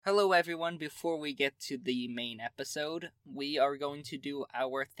Hello everyone, before we get to the main episode, we are going to do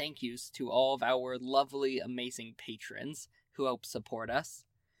our thank yous to all of our lovely, amazing patrons who help support us.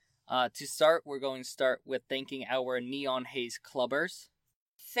 To start, we're going to start with thanking our Neon Haze Clubbers.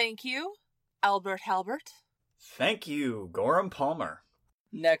 Thank you, Albert Halbert. Thank you, Gorham Palmer.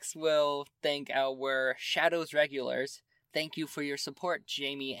 Next, we'll thank our Shadows regulars. Thank you for your support,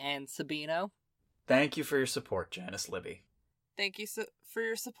 Jamie and Sabino. Thank you for your support, Janice Libby. Thank you for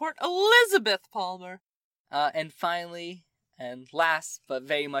your support, Elizabeth Palmer. And finally, and last but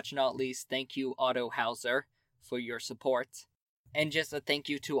very much not least, thank you, Otto Hauser, for your support. And just a thank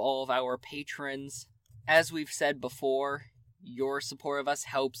you to all of our patrons. As we've said before, your support of us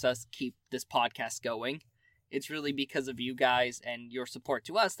helps us keep this podcast going. It's really because of you guys and your support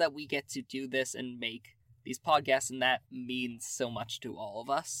to us that we get to do this and make these podcasts, and that means so much to all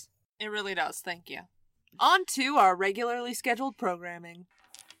of us. It really does, thank you. On to our regularly scheduled programming.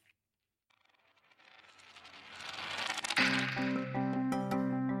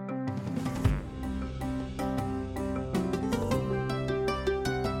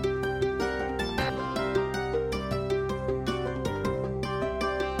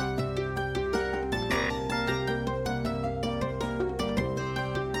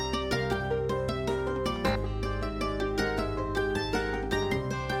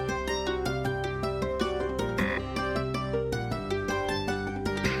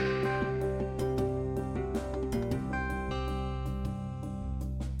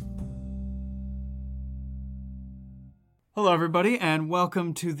 Hello, everybody, and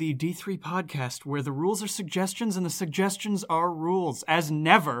welcome to the D3 podcast, where the rules are suggestions and the suggestions are rules. As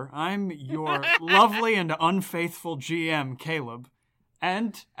never, I'm your lovely and unfaithful GM, Caleb.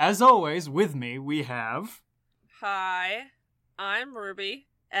 And, as always, with me, we have... Hi, I'm Ruby,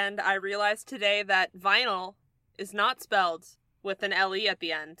 and I realized today that vinyl is not spelled with an L-E at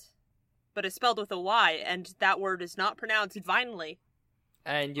the end, but is spelled with a Y, and that word is not pronounced vinely.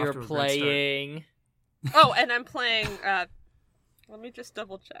 And you're playing... Oh, and I'm playing, let me just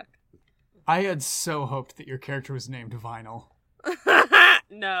double check. I had so hoped that your character was named Vinyl.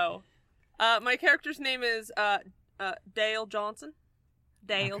 No. My character's name is, Dale Johnson.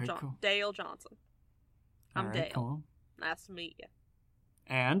 Dale Johnson. I'm All right, Dale. cool. Nice to meet you.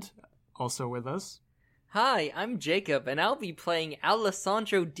 And, also with us... Hi, I'm Jacob, and I'll be playing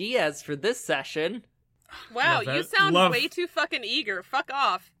Alessandro Diaz for this session. Wow, you sound way too fucking eager. Fuck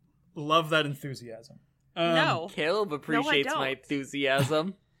off. Love that enthusiasm. No. Caleb appreciates my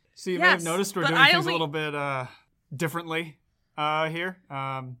enthusiasm. So you may have noticed we're doing things a little bit differently here.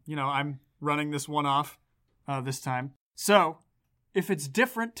 I'm running this one off this time. So, if it's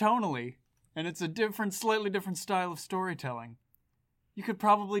different tonally, and it's a slightly different style of storytelling, you could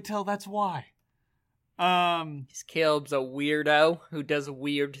probably tell that's why. Caleb's a weirdo who does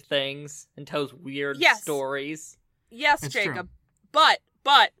weird things and tells weird stories. Yes, it's Jacob.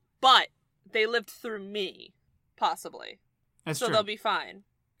 True. But they lived through me, possibly. That's so true. They'll be fine.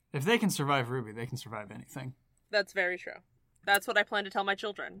 If they can survive Ruby, they can survive anything. That's very true. That's what I plan to tell my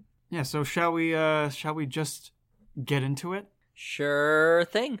children. Yeah, so shall we just get into it? Sure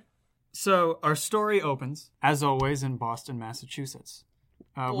thing. So, our story opens, as always, in Boston, Massachusetts.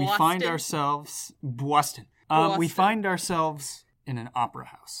 We find ourselves... Boston. We find ourselves in an opera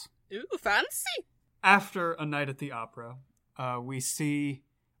house. Ooh, fancy! After a night at the opera, we see...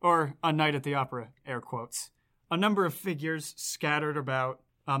 Or a night at the opera, air quotes. A number of figures scattered about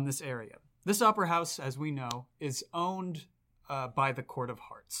this area. This opera house, as we know, is owned by the Court of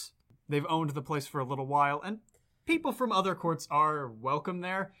Hearts. They've owned the place for a little while, and people from other courts are welcome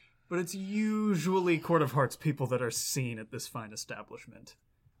there, but it's usually Court of Hearts people that are seen at this fine establishment.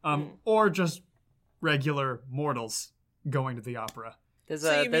 Or just regular mortals going to the opera. There's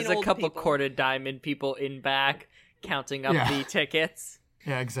a couple Courted Diamond people in back counting up the tickets.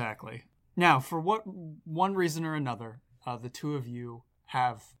 Yeah, exactly. Now, for one reason or another, the two of you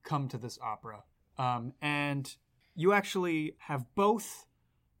have come to this opera. And you actually have both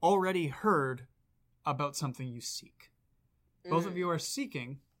already heard about something you seek. Both of you are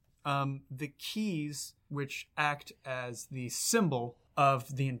seeking the keys which act as the symbol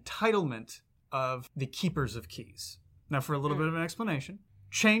of the entitlement of the keepers of keys. Now, for a little bit of an explanation.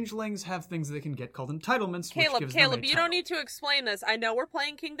 Changelings have things they can get called entitlements, which gives them a you don't need to explain this. I know we're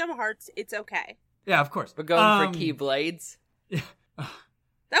playing Kingdom Hearts. It's okay. Yeah, of course. We're going for Keyblades. Yeah. That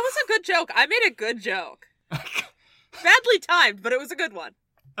was a good joke. I made a good joke. Badly timed, but it was a good one.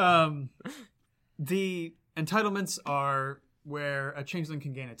 The entitlements are where a changeling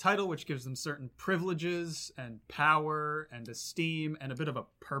can gain a title, which gives them certain privileges and power and esteem and a bit of a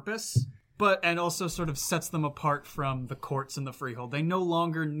purpose. and also sort of sets them apart from the courts in the Freehold. They no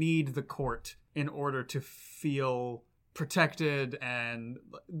longer need the court in order to feel protected, and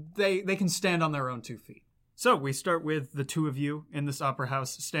they can stand on their own 2 feet. So we start with the two of you in this opera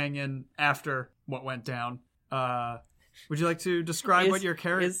house, staying in after what went down. Would you like to describe what your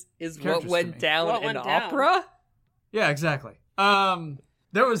character is what went down What in went down? opera? Yeah, exactly.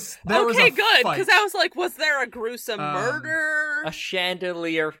 There was okay, a good, fight. because I was like, was there a gruesome murder? A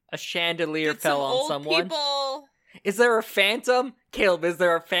chandelier Did fell some on old someone. people... Is there a phantom? Caleb, is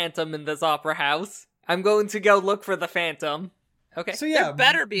there a phantom in this opera house? I'm going to go look for the phantom. Okay. So yeah, There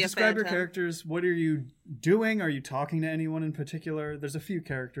better be a describe your phantom. characters. What are you doing? Are you talking to anyone in particular? There's a few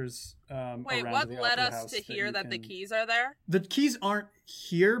characters Wait, around what the led opera us house to hear you that the can- keys are there? The keys aren't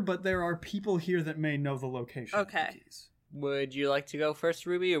here, but there are people here that may know the location of Okay. the keys. Would you like to go first,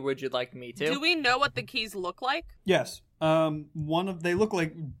 Ruby, or would you like me to? Do we know what the keys look like? Yes. They look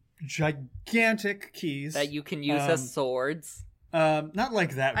like gigantic keys. That you can use as swords. Not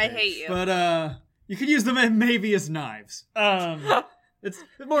like that I big, hate you. But you could use them maybe as knives. It's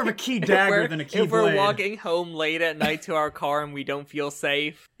more of a key dagger than a key If we're blade. walking home late at night to our car and we don't feel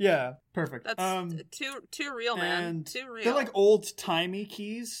safe. Yeah, perfect. That's too real, man. and Too real. They're like old-timey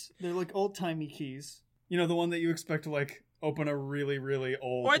keys. They're like old-timey keys. You know, the one that you expect to like open a really, really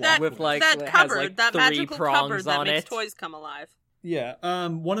old or that with, like, that it has, cupboard, like, that 3 magical prongs cupboard that on makes it. toys come alive. Yeah.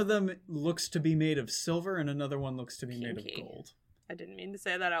 One of them looks to be made of silver, and another one looks to be made of Kinky. gold. I didn't mean to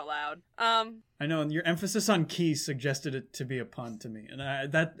say that out loud. I know, and your emphasis on keys suggested it to be a pun to me, and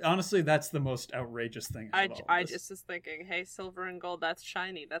that honestly, that's the most outrageous thing. I Of all of this. just was thinking, hey, silver and gold, that's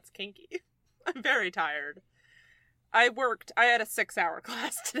shiny, that's kinky. I'm very tired. I had a 6-hour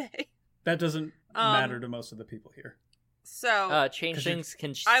class today. That doesn't matter to most of the people here. So Changelings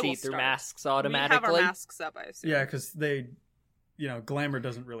can I will see through start. masks we have automatically. our masks up, I assume. Yeah, because they, glamour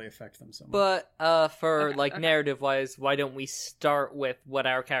doesn't really affect them so much. But for Okay. narrative-wise, why don't we start with what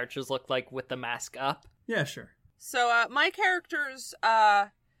our characters look like with the mask up? Yeah, sure. So my character's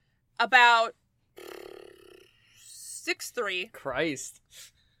about 6'3", Christ.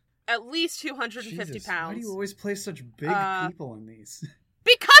 at least 250 Jesus, pounds. why do you always play such big people in these?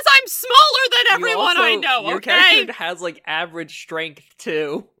 Because I'm smaller than everyone You I also- know, Your okay? character has, like, average strength,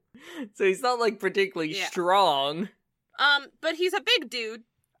 too. So he's not, like, particularly Yeah. strong. But he's a big dude.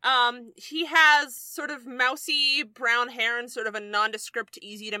 He has sort of mousy brown hair and sort of a nondescript,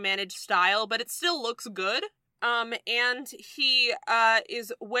 easy to manage style, but it still looks good. And he,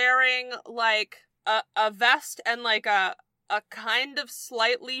 is wearing, like, a vest and, like, a kind of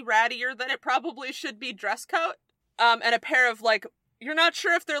slightly rattier than it probably should be dress coat. And a pair of, like, you're not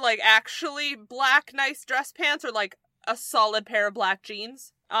sure if they're, like, actually black, nice dress pants or, like, a solid pair of black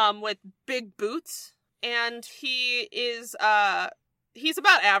jeans, with big boots. And he is, he's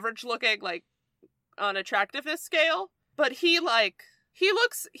about average looking, like, on attractiveness scale. But he looks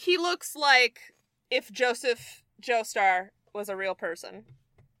like if Joseph Joestar was a real person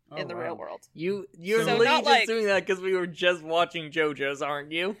in the real world. You're So literally not just like- doing that because we were just watching JoJo's,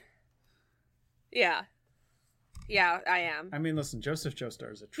 aren't you? Yeah. Yeah, I am. I mean, listen, Joseph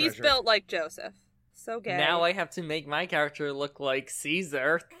Joestar is a treasure. He's built like Joseph. So gay. Now I have to make my character look like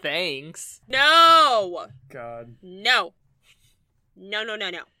Caesar. Thanks. No! God. No. No.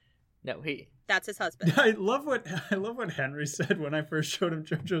 No, he... That's his husband. I love what Henry said when I first showed him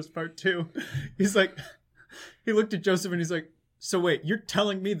JoJo's Part 2. He's like, he looked at Joseph and he's like, so wait, you're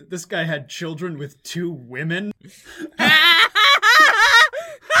telling me that this guy had children with 2 women?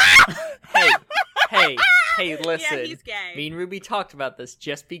 Hey, listen. Yeah, he's gay. Me and Ruby talked about this.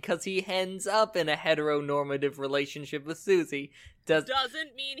 Just because he ends up in a heteronormative relationship with Susie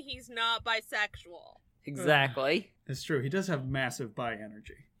Doesn't mean he's not bisexual. Exactly. It's true. He does have massive bi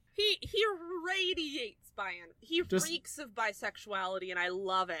energy. He radiates He Just- reeks of bisexuality, and I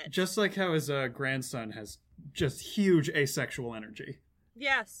love it. Just like how his grandson has just huge asexual energy.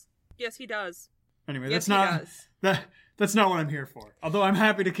 Yes, he does. Anyway, Yes, that's not what I'm here for. Although I'm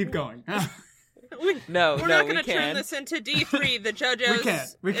happy to keep going. No, We're no, not we going to turn can't. this into D3, the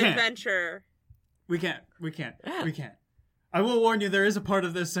JoJo's We can't. adventure. We can't. I will warn you, there is a part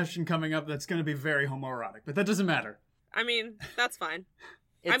of this session coming up that's going to be very homoerotic, but that doesn't matter. I mean, that's fine.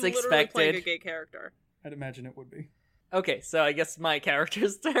 It's I'm literally playing a expected. gay character. I'd imagine it would be. Okay, so I guess my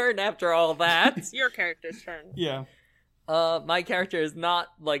character's turn after all that. It's your character's turn. Yeah. My character is not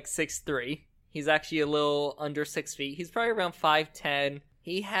like 6'3". He's actually a little under 6 feet. He's probably around 5'10".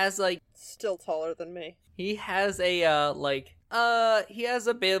 He has like Still taller than me. he has a he has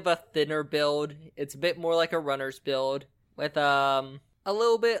a bit of a thinner build. It's a bit more like a runner's build with a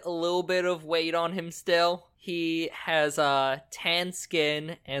little bit of weight on him still. He has tan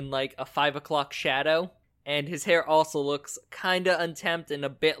skin and like a 5 o'clock shadow, and his hair also looks kinda unkempt and a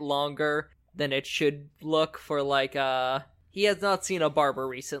bit longer than it should look for like he has not seen a barber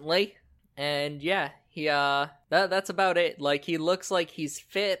recently. And yeah, that's about it. Like, he looks like he's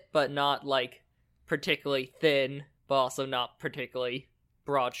fit but not like particularly thin, but also not particularly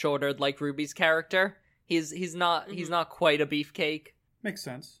broad-shouldered like Ruby's character. He's not quite a beefcake. Makes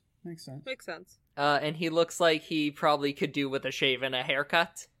sense. Makes sense. And he looks like he probably could do with a shave and a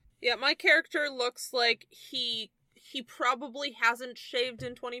haircut. Yeah, my character looks like he probably hasn't shaved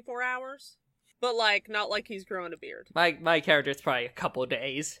in 24 hours. But, like, not like he's growing a beard. My character's probably a couple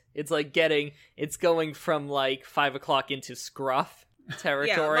days. It's like it's going from, like, 5 o'clock into scruff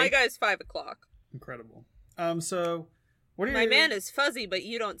territory. Yeah, my guy's 5 o'clock. Incredible. So, what are my man is fuzzy, but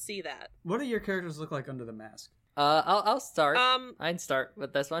you don't see that. What do your characters look like under the mask? I'll start. I can start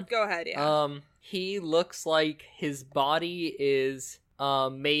with this one. Go ahead, yeah. He looks like his body is,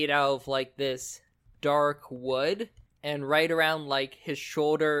 made out of, like, this dark wood, and right around, like, his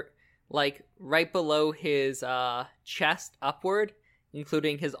shoulder, like, right below his, chest upward,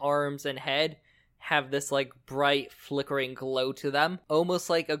 including his arms and head, have this, like, bright, flickering glow to them. Almost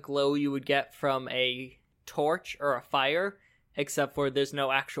like a glow you would get from a torch or a fire, except for there's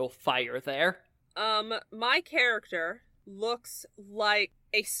no actual fire there. My character looks like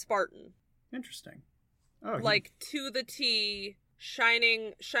a Spartan. Interesting. Oh, like, to the T,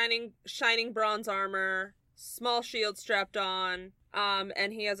 shining bronze armor, small shield strapped on,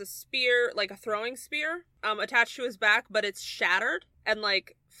 and he has a spear, like a throwing spear, attached to his back, but it's shattered and,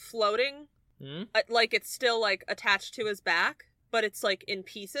 like, floating. Like, it's still, like, attached to his back, but it's, like, in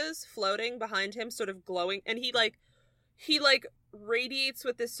pieces, floating behind him, sort of glowing, and he radiates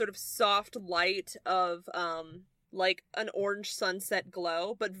with this sort of soft light of, like, an orange sunset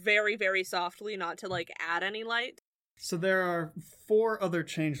glow, but very, very softly, not to, like, add any light. So there are 4 other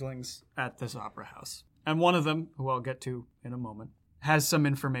changelings at this opera house, and one of them, who I'll get to in a moment, has some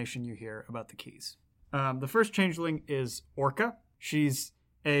information you hear about the keys. The first changeling is Orca. She's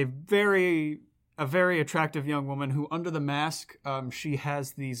a very attractive young woman who, under the mask, she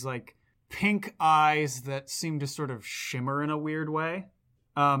has these, like, pink eyes that seem to sort of shimmer in a weird way.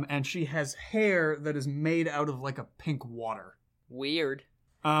 And she has hair that is made out of, like, a pink water. Weird.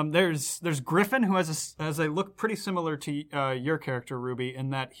 There's Griffin, who has a look pretty similar to your character, Ruby,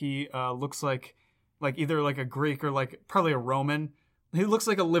 in that he looks like either like a Greek or like probably a Roman. He looks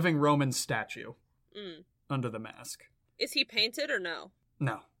like a living Roman statue under the mask. Is he painted or no?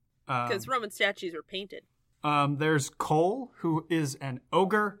 No. Because Roman statues are painted. There's Cole, who is an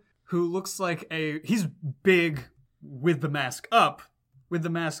ogre, who looks like he's big with the mask up. With the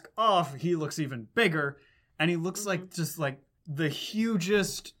mask off, he looks even bigger, and he looks like just like the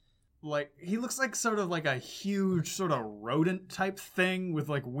hugest, like, he looks like sort of like a huge sort of rodent type thing with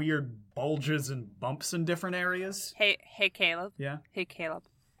like weird bulges and bumps in different areas. Hey Caleb. Yeah? Hey Caleb.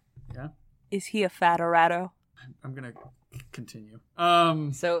 Yeah? Is he a fatterado? I'm gonna continue.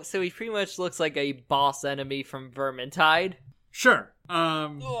 So he pretty much looks like a boss enemy from Vermintide. Sure.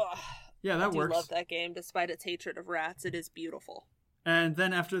 Ugh. Yeah, that works. I love that game, despite its hatred of rats. It is beautiful. And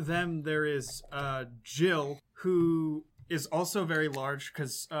then after them, there is Jill, who is also very large,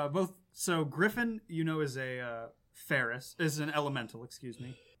 because so Griffin, is a Ferris, is an elemental, excuse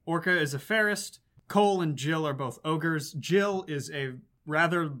me. Orca is a Ferris. Cole and Jill are both ogres. Jill is a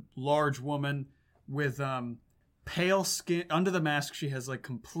rather large woman with pale skin. Under the mask, she has like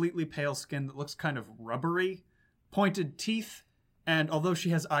completely pale skin that looks kind of rubbery, pointed teeth, and although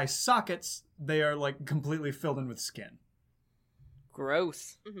she has eye sockets, they are like completely filled in with skin.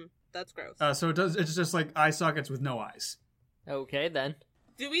 Gross. Mm-hmm. That's gross. So it's just like eye sockets with no eyes. Okay, then.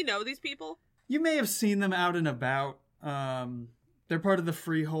 Do we know these people? You may have seen them out and about. They're part of the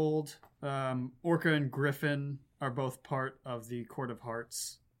Freehold. Orca and Griffin are both part of the Court of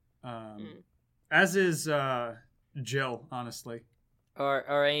Hearts. As is Jill, honestly.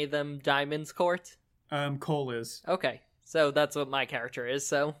 Are any of them Diamond's Court? Cole is. Okay, so that's what my character is,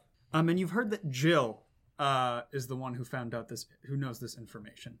 so. And you've heard that Jill is the one who found out who knows this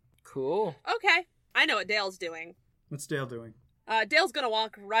information. Cool. Okay, I know what Dale's doing. What's Dale doing? Dale's gonna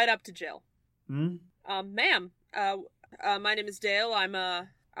walk right up to Jill. Ma'am, my name is Dale. I'm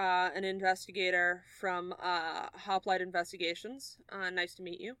an investigator from Hoplite Investigations. Nice to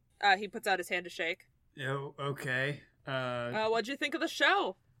meet you. He puts out his hand to shake. Oh, okay. What'd you think of the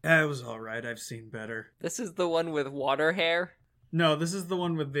show? It was alright. I've seen better. This is the one with water hair? No, this is the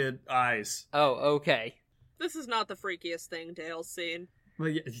one with the eyes. Oh, okay. This is not the freakiest thing Dale's seen. Well,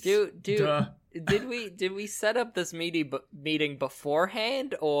 yeah, Dude, duh. did we set up this meeting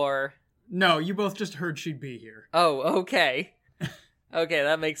beforehand, or? No, you both just heard she'd be here. Oh, okay. Okay,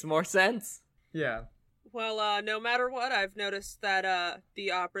 that makes more sense. Yeah. Well, no matter what, I've noticed that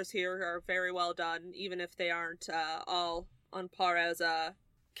the operas here are very well done, even if they aren't all on par as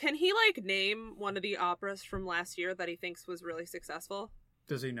Can he name one of the operas from last year that he thinks was really successful?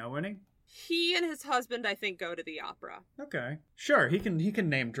 Does he know any? He and his husband, I think, go to the opera. Okay. Sure, he can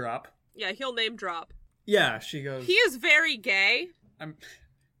name drop. Yeah, he'll name drop. Yeah, she goes. He is very gay.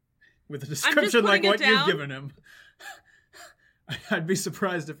 With a description like what down. you've given him. I'd be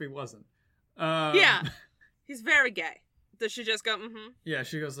surprised if he wasn't. Yeah, he's very gay. Does she just go, Yeah,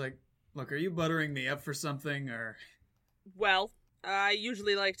 she goes look, are you buttering me up for something, or? Well, I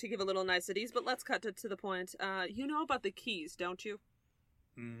usually like to give a little niceties, but let's cut to the point. You know about the keys, don't you?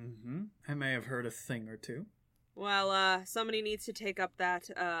 Mm-hmm. I may have heard a thing or two. Well, somebody needs to take up that,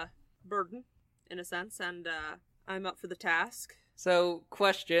 burden, in a sense, and, I'm up for the task. So,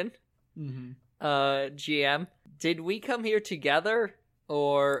 question. Mm-hmm. GM, did we come here together,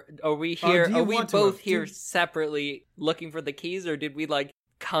 or are we here? Do you Are we want to both have- here separately looking for the keys, or did we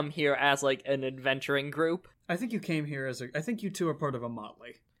come here as an adventuring group? I think you came here I think you two are part of a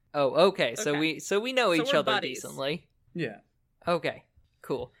motley. Oh, okay. So Okay. we know So each we're other buddies. decently. Yeah. Okay,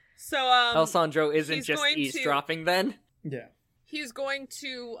 cool. So, Alessandro isn't he's just going to- eavesdropping then? Yeah. he's going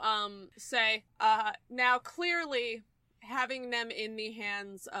to, say, now clearly having them in the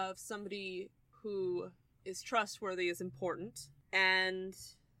hands of somebody who is trustworthy is important, and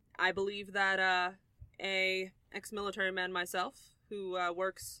I believe that, a ex-military man myself, who,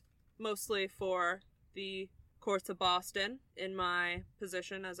 works mostly for the courts of Boston in my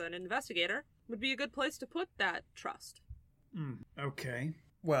position as an investigator, would be a good place to put that trust. Okay.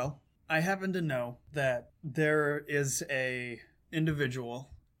 Well, I happen to know that there is a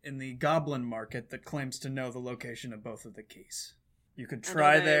individual in the goblin market that claims to know the location of both of the keys. You could And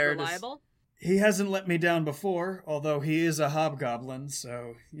try are they there. reliable? He hasn't let me down before, although he is a hobgoblin,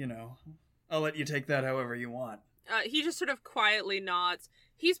 so, I'll let you take that however you want. He just sort of quietly nods.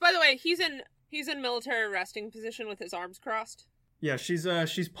 By the way, he's in military resting position with his arms crossed. Yeah, she's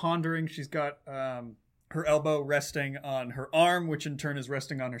pondering. She's got her elbow resting on her arm, which in turn is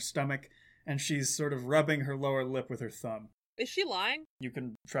resting on her stomach, and she's sort of rubbing her lower lip with her thumb. Is she lying? You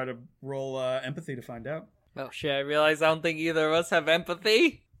can try to roll empathy to find out. Oh shit, I realize I don't think either of us have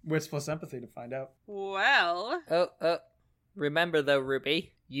empathy. Wits plus empathy to find out. Well, Remember though,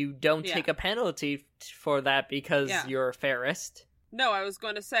 Ruby, you don't Yeah. take a penalty for that because Yeah. you're a fairist. no, I was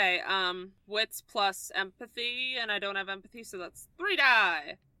going to say, wits plus empathy, and I don't have empathy, so that's 3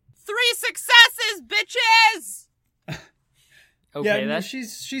 die. 3 successes, bitches! Okay, Yeah, then.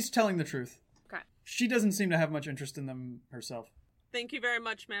 she's telling the truth. Okay. She doesn't seem to have much interest in them herself. Thank you very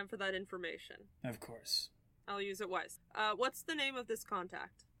much, ma'am, for that information. Of course. I'll use it wise. What's the name of this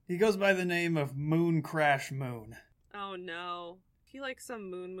contact? He goes by the name of Moon Crash Moon. Oh no. He likes some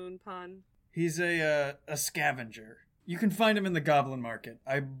moon pun. He's a scavenger. You can find him in the goblin market.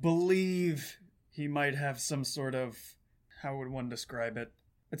 I believe he might have some sort of... How would one describe it?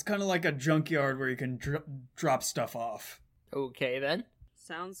 It's kind of like a junkyard where you can drop stuff off. Okay, then.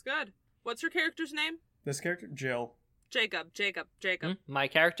 Sounds good. What's your character's name? This character? Jill. Jacob. My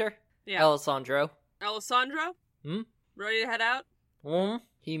character? Yeah. Alessandro. Alessandro? Hmm? Ready to head out?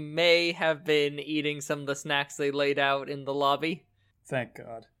 He may have been eating some of the snacks they laid out in the lobby. Thank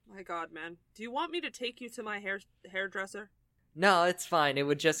God. My God, man. Do you want me to take you to my hairdresser? No, it's fine. It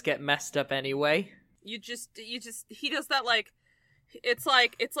would just get messed up anyway. He does that it's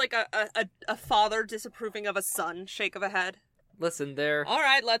like a father disapproving of a son shake of a head. Listen, All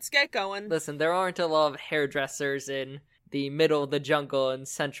right, let's get going. there aren't a lot of hairdressers in the middle of the jungle in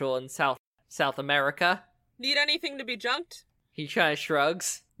Central and South America. Need anything to be junked? He kind of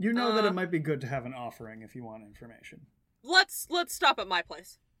shrugs. You know that it might be good to have an offering if you want information. Let's stop at my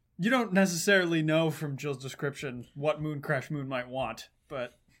place. You don't necessarily know from Jill's description what Moon Crash Moon might want,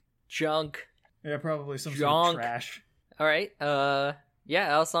 but Junk. yeah, probably some sort Junk. of trash. Alright,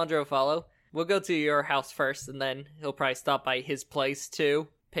 yeah, Alessandro follow. We'll go to your house first, and then he'll probably stop by his place, too.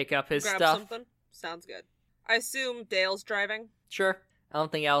 Pick up his Grab stuff. something. Sounds good. I assume Dale's driving. Sure. I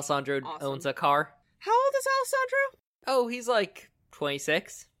don't think Alessandro Awesome. owns a car. How old is Alessandro? Oh, he's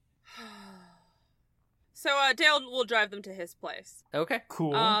 26. So, Dale will drive them to his place. Okay.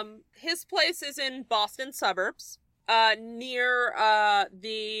 Cool. His place is in Boston suburbs, near,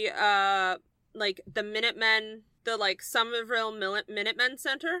 the Minutemen, the, Somerville Minutemen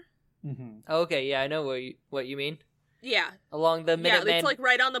Center. Mm-hmm. Okay, yeah, I know what you mean. Yeah. Along the Yeah, Minuteman... it's,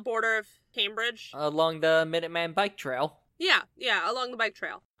 right on the border of Cambridge. along the Minuteman bike trail. Yeah, along the bike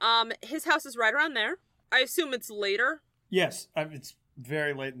trail. His house is right around there. I assume it's later, Yes, it's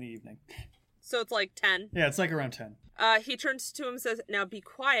very late in the evening. so it's like 10. Yeah, it's like around 10. He turns to him and says, "Now be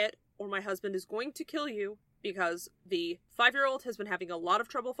quiet, or my husband is going to kill you, because the 5-year-old has been having a lot of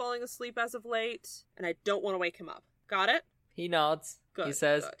trouble falling asleep as of late, and I don't want to wake him up. Got it?" He nods. Good. He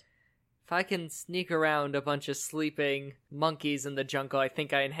says, good. if I can sneak around a bunch of sleeping monkeys in the jungle, I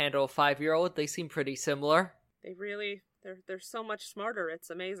think I can handle a 5-year-old. They seem pretty similar. They're so much smarter, it's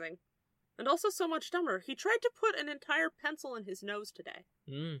amazing. And also so much dumber. He tried to put an entire pencil in his nose today.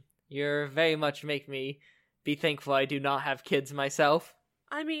 You're very much make me be thankful I do not have kids myself.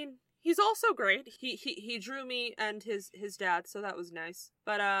 I mean, he's also great. He drew me and his dad, so that was nice.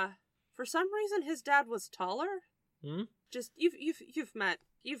 But for some reason his dad was taller. Just you've met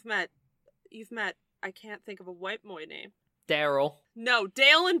I can't think of a white boy name. Daryl. No,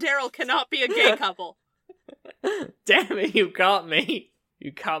 Dale and Daryl cannot be a gay couple. Damn it, you got me.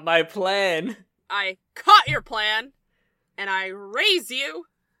 You caught my plan. I caught your plan, and I raise you,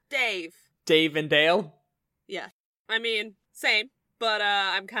 Dave. Dave and Dale? Yeah. I mean, same, but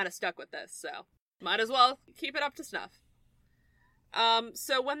I'm kind of stuck with this, so might as well keep it up to snuff.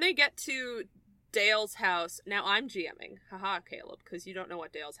 So when they get to Dale's house, now I'm GMing. Haha, Caleb, because you don't know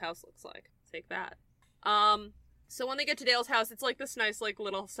what Dale's house looks like. Take that. So when they get to Dale's house, it's like this nice, like,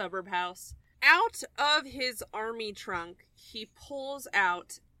 little suburb house. Out of his army trunk, he pulls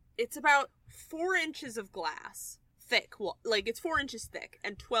out, it's about 4 inches of glass. Thick. Like, it's 4 inches thick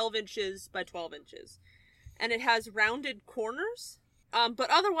and 12 inches by 12 inches. And it has rounded corners. But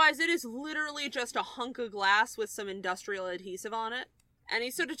otherwise, it is literally just a hunk of glass with some industrial adhesive on it. And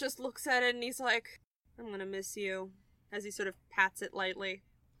he sort of just looks at it and he's like, "I'm gonna miss you," as he sort of pats it lightly.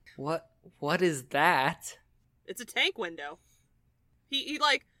 What is that? It's a tank window. He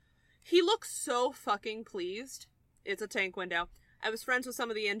looks so fucking pleased. It's a tank window. I was friends with some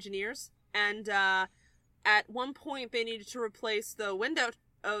of the engineers, and at one point they needed to replace the window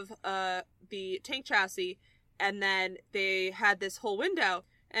of the tank chassis, and then they had this whole window,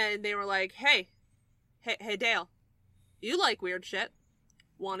 and they were like, hey Dale, you like weird shit.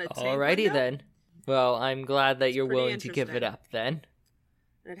 Want a tank Alrighty window? then. Well, I'm glad that you're pretty willing to give it interesting. up then.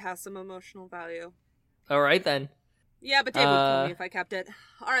 And it has some emotional value. Alright then. Yeah, but Dave would kill me if I kept it.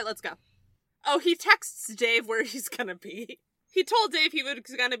 Alright, let's go. Oh, he texts Dave where he's gonna be. He told Dave he was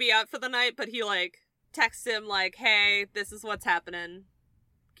gonna be out for the night, but he, texts him, hey, this is what's happening.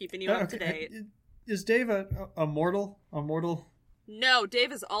 Keeping you up to date. Is Dave a mortal? A mortal? No,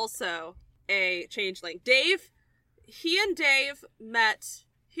 Dave is also a changeling. He and Dave met...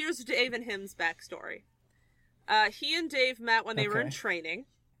 Here's Dave and him's backstory. He and Dave met when they were in training,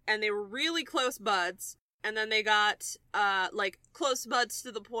 and they were really close buds, and then they got, close buds to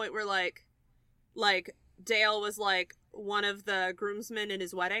the point where, Dale was, one of the groomsmen in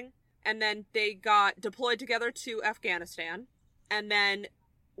his wedding, and then they got deployed together to Afghanistan, and then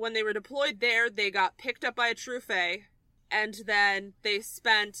when they were deployed there, they got picked up by a Trufe, and then they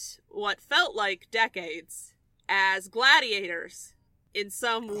spent what felt like decades as gladiators in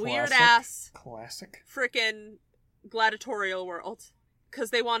some weird-ass frickin' gladiatorial world.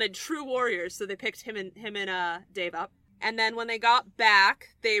 Because they wanted true warriors, so they picked him and Dave up. And then when they got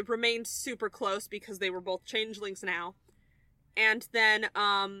back, they remained super close because they were both changelings now. And then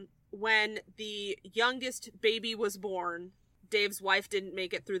when the youngest baby was born, Dave's wife didn't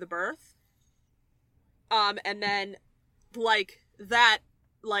make it through the birth. And then, that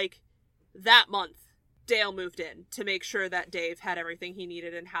month, Dale moved in to make sure that Dave had everything he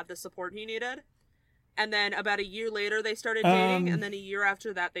needed and had the support he needed. And then about a year later, they started dating, and then a year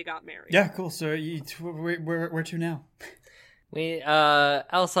after that, they got married. Yeah, cool. So where to now?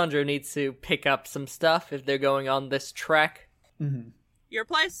 Alessandro needs to pick up some stuff if they're going on this trek. Mm-hmm. Your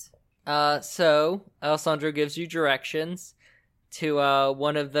place? So Alessandro gives you directions to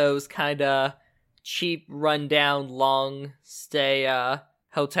one of those kind of cheap, rundown, long stay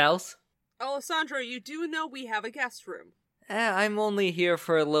hotels. Alessandro, you do know we have a guest room. I'm only here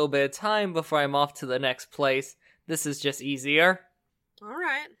for a little bit of time before I'm off to the next place. This is just easier.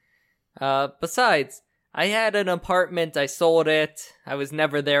 Alright. Besides, I had an apartment, I sold it, I was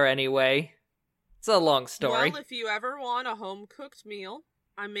never there anyway. It's a long story. Well, if you ever want a home-cooked meal,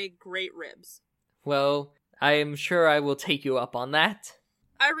 I make great ribs. Well, I am sure I will take you up on that.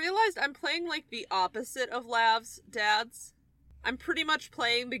 I realized I'm playing, the opposite of Lav's dads. I'm pretty much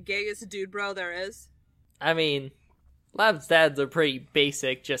playing the gayest dude bro there is. I mean, Lav's dads are pretty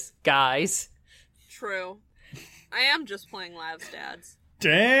basic, just guys. True. I am just playing Lav's dads.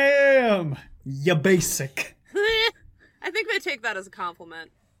 Damn! You basic. I think they take that as a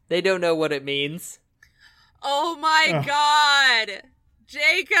compliment. They don't know what it means. Oh my god!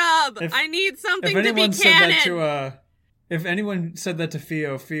 Jacob! I need something to be canon! If anyone said that to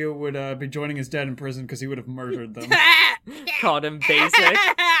Theo, Theo would be joining his dad in prison because he would have murdered them. Called him basic.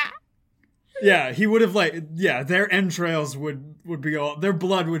 Yeah, he would have their entrails would be all, their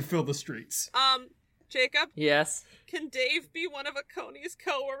blood would fill the streets. Jacob? Yes? Can Dave be one of Akoni's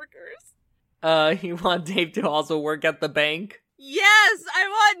coworkers? You want Dave to also work at the bank? Yes, I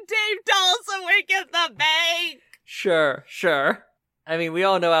want Dave to also work at the bank! Sure. I mean, we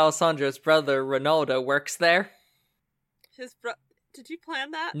all know Alessandro's brother, Ronaldo, works there. Did you plan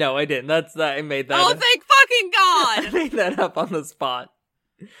that? No, I didn't. I made that Oh, up. thank fucking God! I made that up on the spot.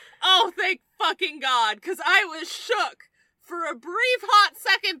 Oh, thank fucking God, because I was shook. For a brief hot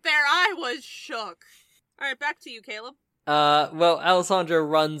second there, I was shook. Alright, back to you, Caleb. Well, Alessandro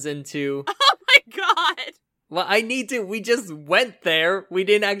runs into... Oh my God! Well, we just went there. I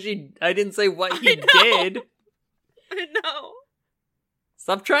didn't say what he know. did. I know.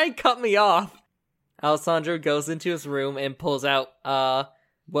 Stop trying to cut me off. Alessandro goes into his room and pulls out,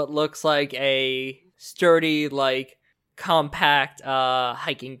 what looks like a sturdy, compact,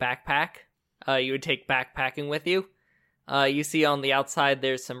 hiking backpack. You would take backpacking with you. You see on the outside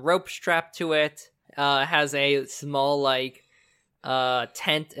there's some rope strapped to it. It has a small,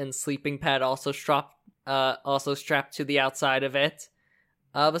 tent and sleeping pad also strapped to the outside of it.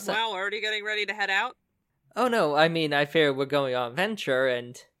 Wow, already getting ready to head out? Oh no, I mean, I fear we're going on a venture,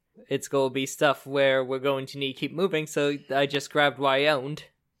 and it's going to be stuff where we're going to need to keep moving, so I just grabbed what I owned.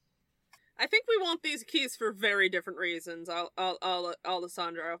 I think we want these keys for very different reasons,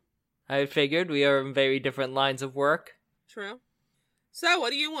 Alessandro. I figured we are in very different lines of work. True. So, what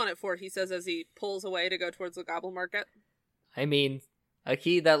do you want it for? He says as he pulls away to go towards the Goblin Market. I mean, a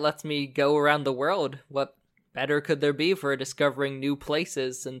key that lets me go around the world. What better could there be for discovering new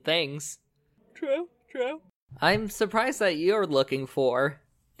places and things? True. I'm surprised that you're looking for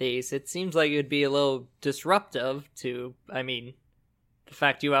these. It seems like it'd be a little disruptive to, the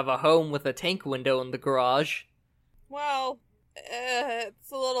fact you have a home with a tank window in the garage. Well,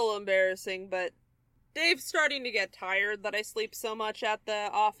 it's a little embarrassing, but Dave's starting to get tired that I sleep so much at the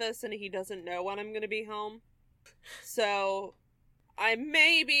office and he doesn't know when I'm going to be home. So, I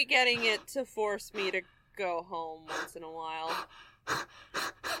may be getting it to force me to go home once in a while.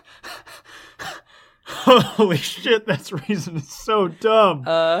 Holy shit, that reason is so dumb.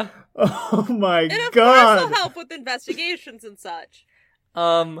 Oh my god. And of course will help with investigations and such.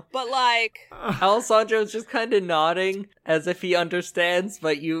 But Alessandro's just kind of nodding as if he understands,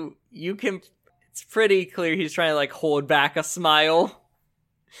 but you can, it's pretty clear he's trying to hold back a smile.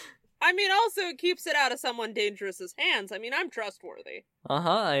 Also it keeps it out of someone dangerous's hands. I'm trustworthy.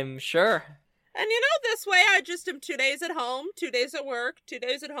 I'm sure. And this way I just am 2 days at home, 2 days at work, 2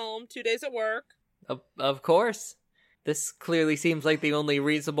 days at home, 2 days at work. Of course. This clearly seems like the only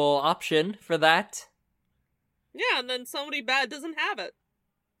reasonable option for that. Yeah, and then somebody bad doesn't have it.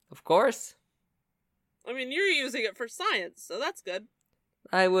 Of course. You're using it for science, so that's good.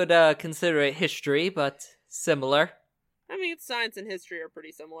 I would consider it history, but similar. Science and history are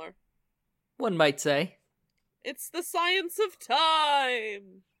pretty similar. One might say. It's the science of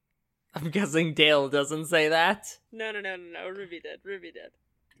time! I'm guessing Dale doesn't say that. No, Ruby did.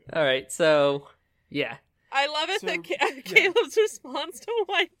 Alright, so, yeah. I love it that Caleb's response to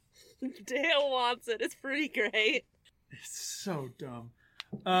why Dale wants it is pretty great. It's so dumb.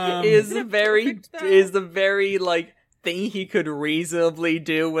 Is the very thing he could reasonably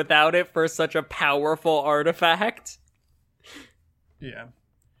do without it for such a powerful artifact. Yeah.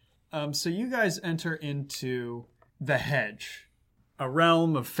 So you guys enter into the Hedge, a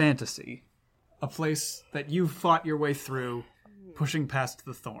realm of fantasy, a place that you've fought your way through, pushing past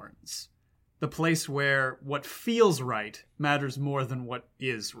the thorns. The place where what feels right matters more than what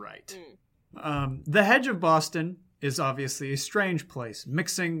is right. The Hedge of Boston is obviously a strange place,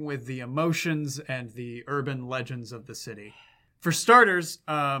 mixing with the emotions and the urban legends of the city. For starters,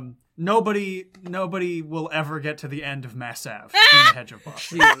 nobody will ever get to the end of Mass Ave in the Hedge of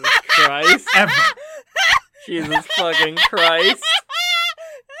Boston. Jesus Christ. Ever. Jesus fucking Christ.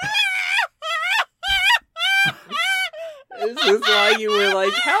 This is why you were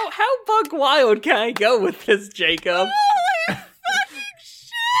like, how buck wild can I go with this, Jacob? Holy fucking shit!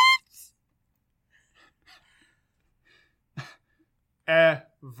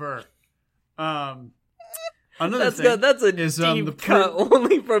 Ever. Another thing that's a is, deep cut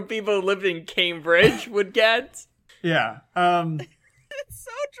only from people who lived in Cambridge would get. Yeah. It's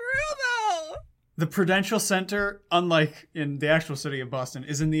so true, though! The Prudential Center, unlike in the actual city of Boston,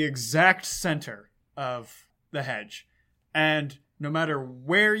 is in the exact center of the Hedge. And no matter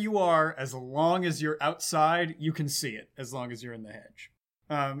where you are, as long as you're outside, you can see it, as long as you're in the hedge.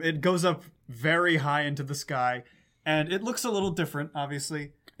 It goes up very high into the sky, and it looks a little different,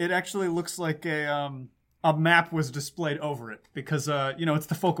 obviously. It actually looks like a map was displayed over it, because, it's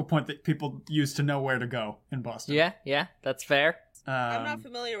the focal point that people use to know where to go in Boston. Yeah, that's fair. I'm not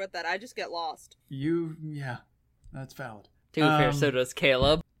familiar with that. I just get lost. Yeah, that's valid. To be fair, so does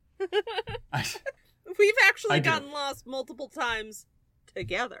Caleb. We've actually gotten lost multiple times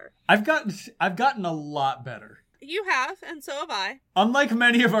together. I've gotten a lot better. You have, and so have I. Unlike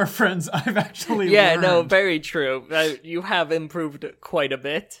many of our friends, I've actually learned. No, learned. very true. You have improved quite a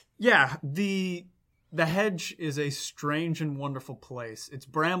bit. Yeah, the hedge is a strange and wonderful place. Its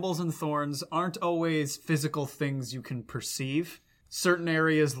brambles and thorns aren't always physical things you can perceive. Certain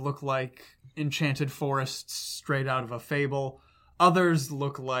areas look like enchanted forests straight out of a fable. Others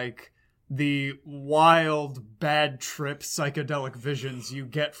look like the wild, bad trip psychedelic visions you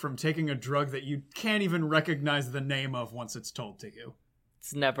get from taking a drug that you can't even recognize the name of once it's told to you.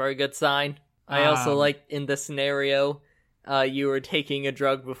 It's never a good sign. I also like in this scenario, you were taking a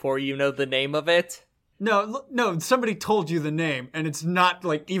drug before you know the name of it. No, somebody told you the name, and it's not,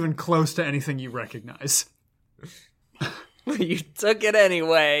 even close to anything you recognize. You took it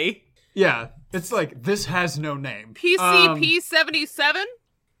anyway. Yeah, it's like, this has no name. PCP-77?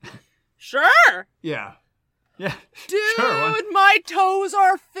 Sure! Yeah. Yeah. Dude, sure, my toes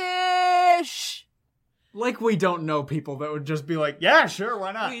are fish! Like we don't know people that would just be like, yeah, sure,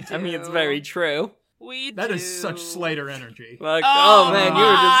 why not? I mean, it's very true. That is such Slater energy. Like, oh man, you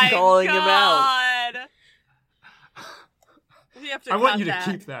were just calling him out. We have to I want you to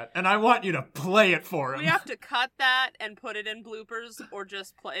keep that, and I want you to play it for him. We have to cut that and put it in bloopers, or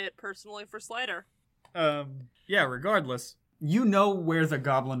just play it personally for Slater. Yeah, regardless, you know where the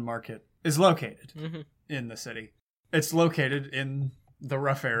Goblin Market is located in the city. It's located in the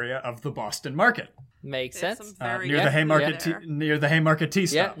rough area of the Boston Market. Makes sense. Near the Haymarket near the Haymarket Tea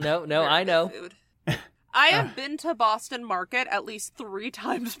Stop. Yeah, no, I know. I have been to Boston Market at least 3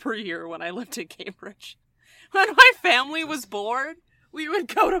 times per year when I lived in Cambridge. When my family was bored, we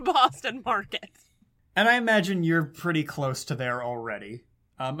would go to Boston Market. And I imagine you're pretty close to there already,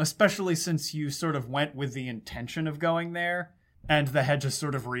 especially since you sort of went with the intention of going there, and the hedge has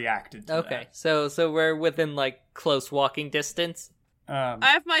sort of reacted to that. So we're within, close walking distance? I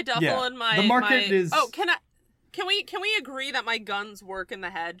have my duffel and my... The market is... Oh, can we agree that my guns work in the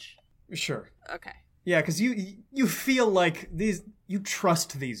hedge? Sure. Okay. Yeah, because you feel like you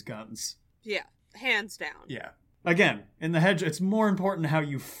trust these guns. Yeah, hands down. Yeah. Again, in the hedge, it's more important how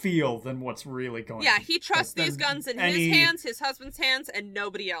you feel than what's really going on. Yeah, he trusts these guns in his hands, his husband's hands, and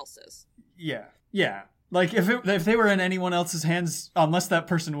nobody else's. Yeah. Like, if they were in anyone else's hands, unless that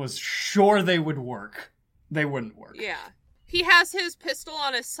person was sure they would work, they wouldn't work. Yeah. He has his pistol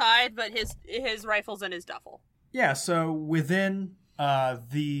on his side, but his rifle's in his duffel. Yeah, so within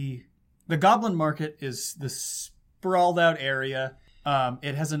the Goblin Market is this sprawled out area.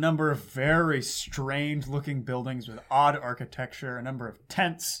 It has a number of very strange-looking buildings with odd architecture, a number of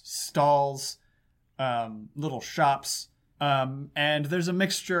tents, stalls, little shops, and there's a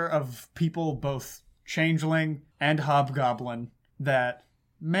mixture of people, both changeling and hobgoblin, that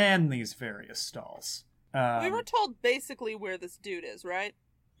man these various stalls. We were told basically where this dude is, right?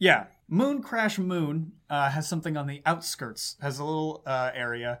 Yeah. Moon Crash Moon has something on the outskirts, has a little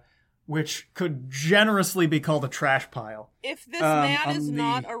area which could generously be called a trash pile. If this man is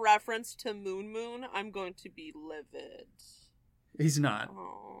not a reference to Moon Moon, I'm going to be livid. He's not.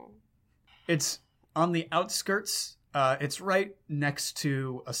 Oh. It's on the outskirts. It's right next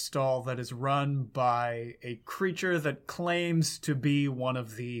to a stall that is run by a creature that claims to be one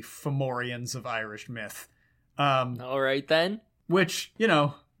of the Fomorians of Irish myth. All right, then. Which,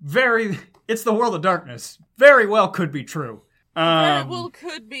 it's the world of darkness. Very well could be true. Very well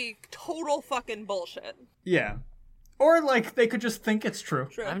could be total fucking bullshit. Yeah. Or, they could just think it's true.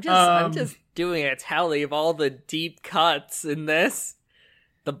 I'm just doing a tally of all the deep cuts in this.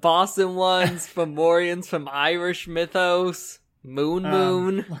 The Boston ones, Fomorians from Irish mythos,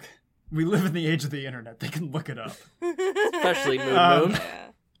 Moon. Look, we live in the age of the internet. They can look it up. Especially Moon.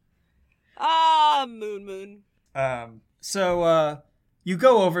 Yeah. Moon. So, you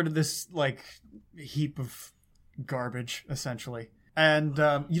go over to this, heap of garbage, essentially. And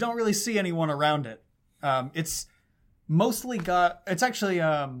you don't really see anyone around it. It's actually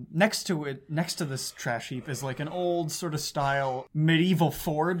next to this trash heap is an old sort of style medieval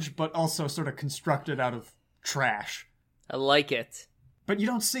forge, but also sort of constructed out of trash. I like it. But you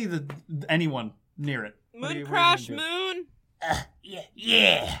don't see anyone near it. Moon Crash Moon?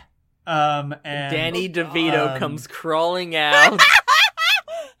 Yeah. And Danny DeVito comes crawling out.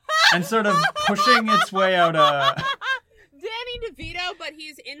 and sort of pushing its way out. Danny DeVito, but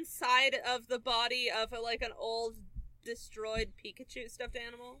he's inside of the body of an old destroyed Pikachu stuffed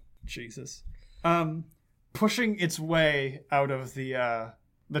animal. Jesus. Pushing its way out of the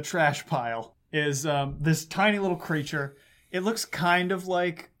trash pile is this tiny little creature. It looks kind of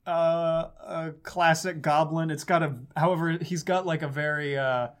like a classic goblin. He's got like a very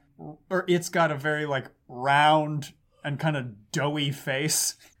it's got a very like round and kind of doughy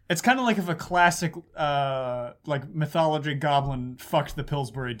face. It's kind of like if a classic like mythology goblin fucked the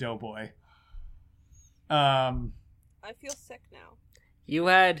Pillsbury Doughboy. I feel sick now.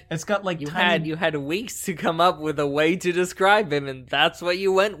 It's got like you had weeks to come up with a way to describe him, and that's what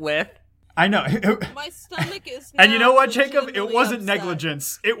you went with. I know. My stomach is now and you know what, Jacob? It wasn't upset.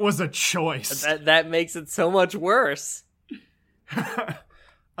 negligence. It was a choice. That makes it so much worse. I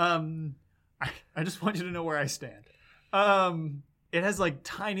just want you to know where I stand. It has like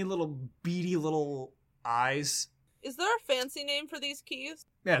tiny little beady little eyes. Is there a fancy name for these keys?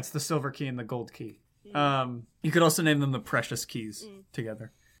 Yeah, it's the silver key and the gold key. You could also name them the precious keys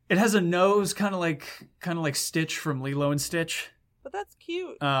together. It has a nose kind of like Stitch from Lilo and Stitch. But that's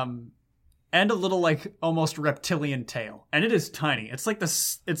cute. And a little like almost reptilian tail. And it is tiny. It's like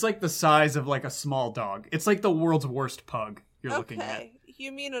the size of like a small dog. It's like the world's worst pug you're looking at. Okay,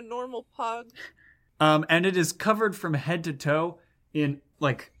 you mean a normal pug? And it is covered from head to toe in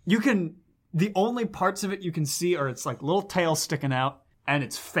like the only parts of it you can see are its like little tail sticking out and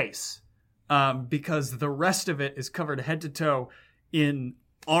its face. Because the rest of it is covered head to toe in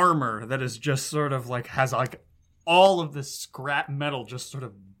armor that is just sort of like has like all of this scrap metal just sort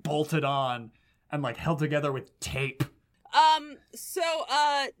of bolted on and like held together with tape. So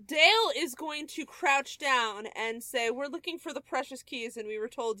Dale is going to crouch down and say, "We're looking for the precious keys, and we were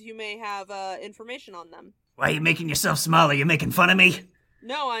told you may have information on them." Why are you making yourself small? Are you making fun of me?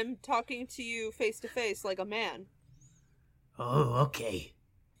 No, I'm talking to you face to face like a man. Oh, okay.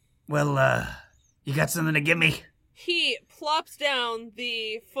 Well, you got something to give me? He plops down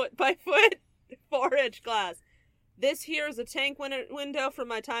the foot-by-foot 4-inch glass. This here is a tank window from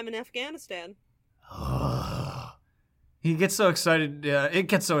my time in Afghanistan. Oh. He gets so excited. It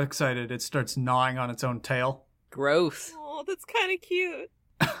gets so excited it starts gnawing on its own tail. Gross. Oh, that's kind of cute.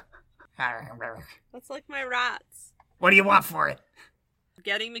 That's like my rats. What do you want for it?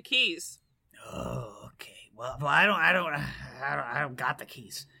 Getting the keys. Oh, okay. Well, I don't got the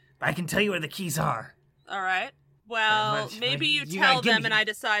keys. But I can tell you where the keys are. All right. Well, maybe you tell them and I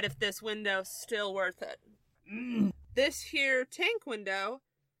decide if this window's still worth it. This here tank window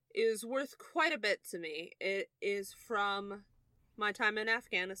is worth quite a bit to me. It is from my time in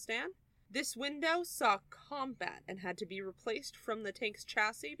Afghanistan. This window saw combat and had to be replaced from the tank's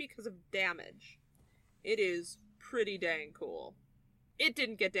chassis because of damage. It is pretty dang cool. It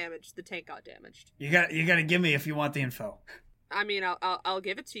didn't get damaged. The tank got damaged. You got to give me if you want the info. I mean, I'll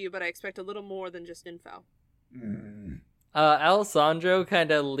give it to you, but I expect a little more than just info. Alessandro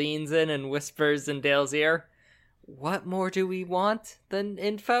kind of leans in and whispers in Dale's ear, "What more do we want than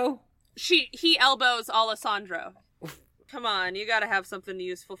info?" He elbows Alessandro. Come on, you gotta have something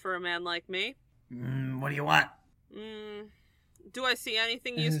useful for a man like me. What do you want? Do I see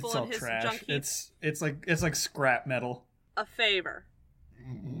anything useful in his trash. junk heap? It's like scrap metal. A favor.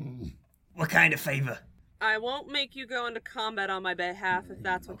 What kind of favor? I won't make you go into combat on my behalf if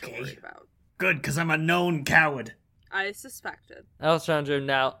that's what you're worried about. Good, because I'm a known coward. I suspected. Alessandro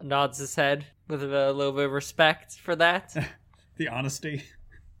now nods his head with a little bit of respect for that. The honesty.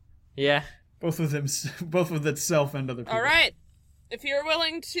 Yeah. Both with itself and other people. All right. If you're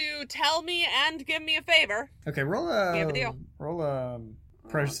willing to tell me and give me a favor. Okay, roll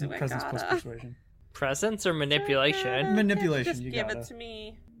presence plus persuasion. Presence or manipulation? Manipulation, Just you give got it to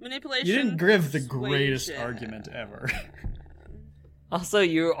me. Manipulation. You didn't give the greatest persuasion. argument ever. Also,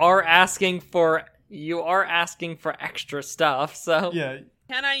 you are asking for extra stuff, so Yeah.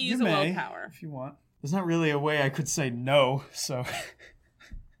 Can I use you a may, willpower? if you want. There's not really a way I could say no, so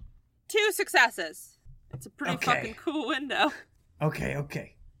 2 successes. It's a pretty Okay. fucking cool window.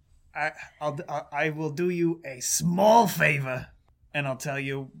 Okay. I will do you a small favor, and I'll tell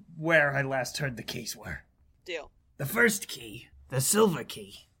you where I last heard the keys were. Deal. The first key, the silver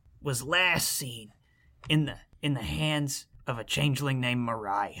key, was last seen in the hands of a changeling named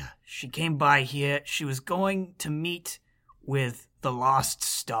Mariah. She came by here. She was going to meet with the Lost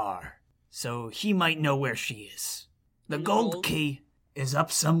Star, so he might know where she is. The gold key is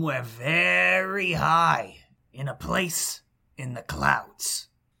up somewhere very high, in a place in the clouds.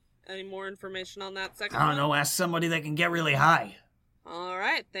 Any more information on that second I don't one? know, ask somebody that can get really high. All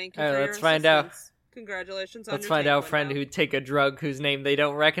right, thank you All right, for your let's find out. assistance. Congratulations on Let's your find out a taekwondo. friend who'd take a drug whose name they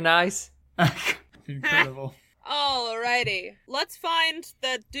don't recognize. Incredible. Alrighty. Let's find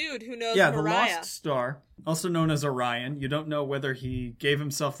that dude who knows Yeah, Mariah. the Lost Star, also known as Orion. You don't know whether he gave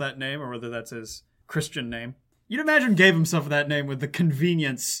himself that name or whether that's his Christian name. You'd imagine gave himself that name with the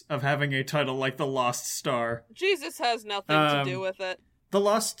convenience of having a title like the Lost Star. Jesus has nothing to do with it. The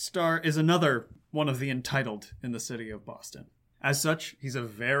Lost Star is another one of the entitled in the city of Boston. As such, he's a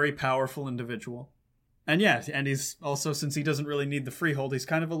very powerful individual. And yeah, and he's also, since he doesn't really need the freehold, he's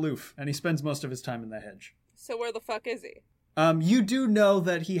kind of aloof, and he spends most of his time in the hedge. So where the fuck is he? You do know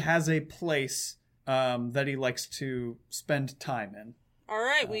that he has a place that he likes to spend time in.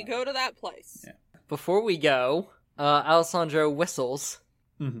 Alright, we go to that place. Yeah. Before we go, Alessandro whistles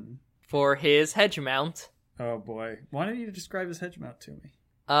Mm-hmm. for his hedge mount. Oh boy. Why don't you describe his hedge mount to me?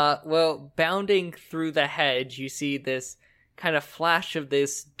 Well, bounding through the hedge, you see this kind of flash of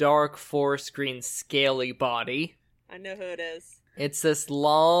this dark forest green scaly body. I know who it is. It's this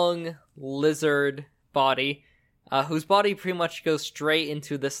long lizard body, whose body pretty much goes straight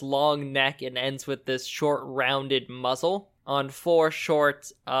into this long neck and ends with this short rounded muzzle on 4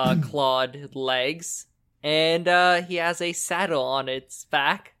 short clawed legs. And he has a saddle on its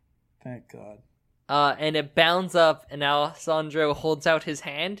back. Thank God. And it bounds up, and Alessandro holds out his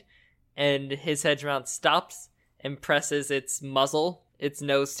hand, and his hedge mount stops and presses its muzzle, its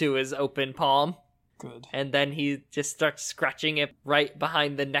nose to his open palm. Good. And then he just starts scratching it right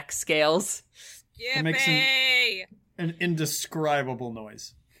behind the neck scales. Yippee! makes An indescribable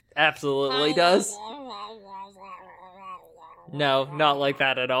noise. Absolutely does. No, not like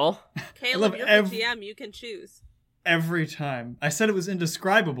that at all. Caleb, love you're the GM, you can choose. Every time. I said it was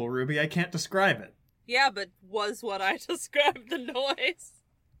indescribable, Ruby. I can't describe it. Yeah, but was what I described the noise?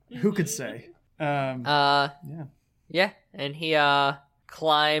 Who could say? Yeah, and he,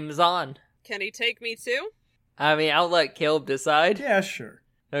 climbs on. Can he take me too? I mean, I'll let Caleb decide. Yeah, sure.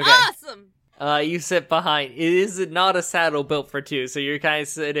 Okay. Awesome! You sit behind. It is not a saddle built for 2, so you're kind of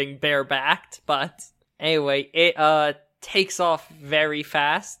sitting barebacked, but anyway, it, takes off very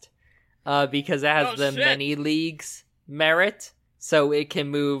fast, because it has the shit. many leagues merit, so it can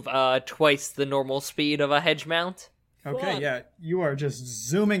move, twice the normal speed of a hedge mount. Okay, Cool. yeah. You are just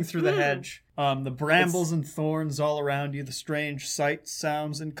zooming through the hedge. The brambles and thorns all around you, the strange sights,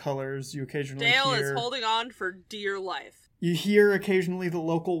 sounds, and colors you occasionally Dale hear. is holding on for dear life. You hear occasionally the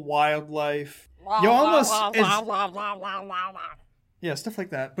local wildlife. You almost... Yeah, stuff like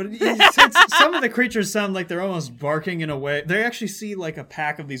that. But some of the creatures sound like they're almost barking in a way. They actually see like a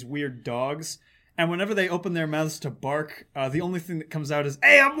pack of these weird dogs, and whenever they open their mouths to bark, the only thing that comes out is,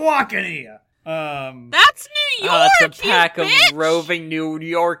 "Hey, I'm walking here!" That's New York, It's a pack you of bitch! roving New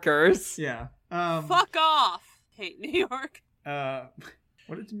Yorkers. Yeah. Fuck off! Hate New York.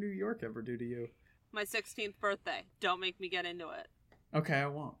 What did New York ever do to you? My 16th birthday. Don't make me get into it. Okay, I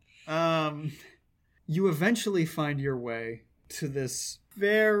won't. You eventually find your way to this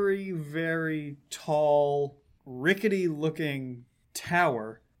very, very tall, rickety-looking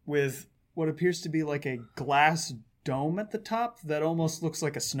tower with what appears to be like a glass dome at the top that almost looks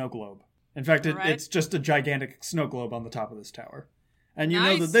like a snow globe. In fact, All right. it's just a gigantic snow globe on the top of this tower. And you know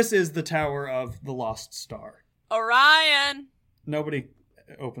Nice. that this is the Tower of the Lost Star. Orion! Nobody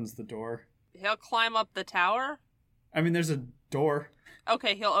opens the door. He'll climb up the tower? I mean, there's a door.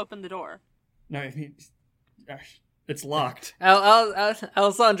 Okay, he'll open the door. No, I mean, it's locked.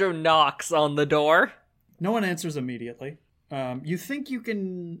 Alessandro knocks on the door. No one answers immediately. You think you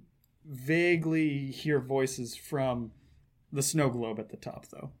can vaguely hear voices from the snow globe at the top,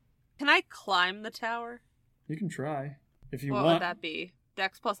 though. Can I climb the tower? You can try if you What want. would that be?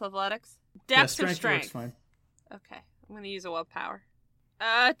 Dex plus athletics? Yeah, Dex or strength strength? works fine. Okay, I'm gonna use a willpower.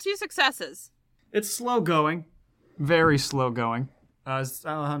 2 successes. It's slow going, very slow going.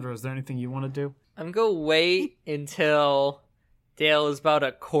 Alejandro, is there anything you want to do? I'm gonna wait until Dale is about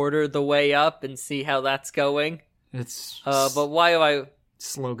a quarter the way up and see how that's going. It's But why do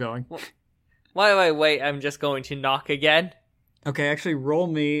slow going. I wait? I'm just going to knock again. Okay, actually, roll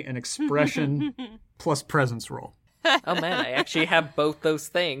me an expression plus presence roll. Oh man, I actually have both those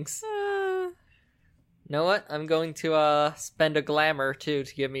things. You know what? I'm going to spend a glamour too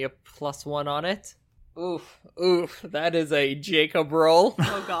to give me a +1 on it. Oof, that is a Jacob roll.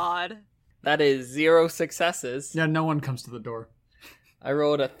 Oh god. That is 0 successes. Yeah, no one comes to the door. I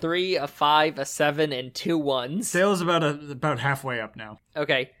rolled a 3, a 5, a 7, and 2 1s. Sail's about halfway up now.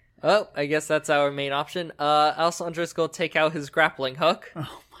 Okay. Oh, I guess that's our main option. Alessandro's gonna take out his grappling hook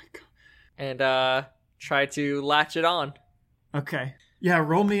Oh my god. and try to latch it on. Okay. Yeah,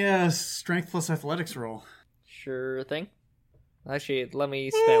 roll me a strength plus athletics roll. Sure thing. Actually, let me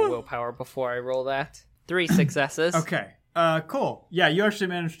spend willpower before I roll that. 3 successes. Okay. Cool. Yeah, you actually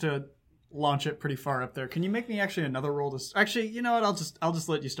managed to launch it pretty far up there. Can you make me actually another roll to... Actually, you know what? I'll just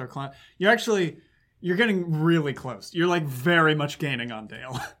let you start climbing. You're getting really close. You're like very much gaining on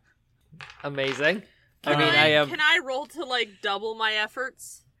Dale. Amazing. Can I Can I roll to like double my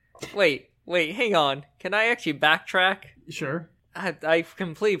efforts? Wait, hang on. Can I actually backtrack? Sure. I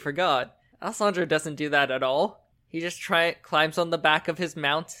completely forgot. Alessandro doesn't do that at all. He just climbs on the back of his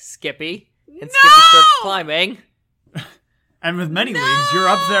mount, Skippy, and Skippy starts climbing. And with many leagues, you're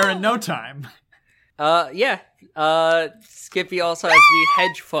up there in no time. Yeah. Skippy also has the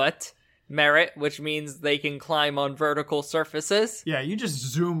hedge foot merit, which means they can climb on vertical surfaces. Yeah, you just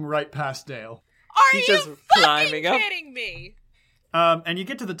zoom right past Dale. Are He's you just fucking climbing up. kidding me? And you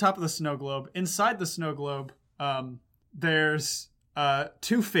get to the top of the snow globe. Inside the snow globe, there's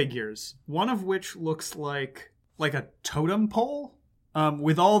 2 figures. One of which looks like a totem pole,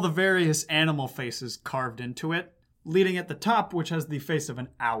 with all the various animal faces carved into it, leading at the top, which has the face of an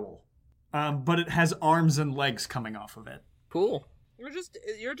owl. But it has arms and legs coming off of it. Cool.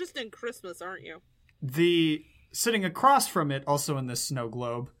 You're just in Christmas, aren't you? Sitting across from it, also in this snow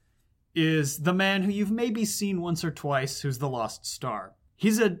globe, is the man who you've maybe seen once or twice, who's the Lost Star.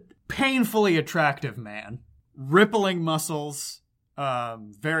 He's a painfully attractive man. Rippling muscles,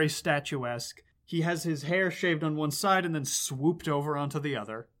 very statuesque. He has his hair shaved on one side and then swooped over onto the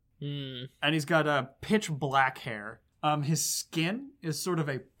other. And he's got a pitch black hair. His skin is sort of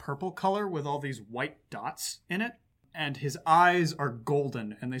a purple color with all these white dots in it. And his eyes are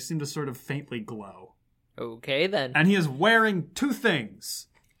golden, and they seem to sort of faintly glow. Okay, then. And he is wearing 2 things.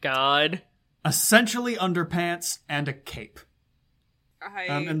 God. Essentially underpants and a cape.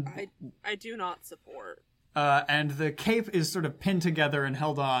 I do not support. And the cape is sort of pinned together and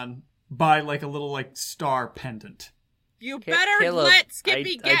held on by like a little like star pendant. You better Caleb, let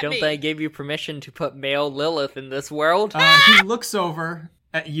Skippy get me. I don't think I gave you permission to put male Lilith in this world. He looks over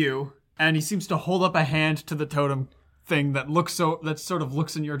at you, and he seems to hold up a hand to the totem thing that sort of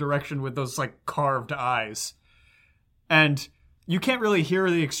looks in your direction with those like carved eyes. And you can't really hear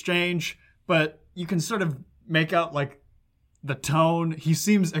the exchange, but you can sort of make out like the tone. He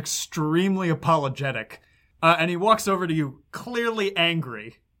seems extremely apologetic. And he walks over to you, clearly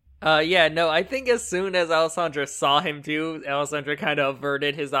angry. Yeah, no, I think as soon as Alessandra saw him too, Alessandra kind of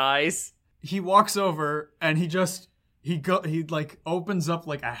averted his eyes. He walks over and he like opens up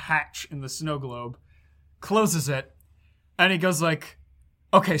like a hatch in the snow globe, closes it, and he goes like,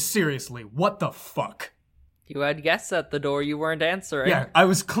 "Okay, seriously, what the fuck? You had guests at the door, you weren't answering." Yeah, I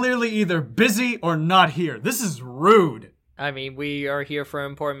was clearly either busy or not here. This is rude. I mean, we are here for an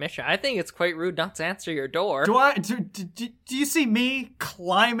important mission. I think it's quite rude not to answer your door. Do you see me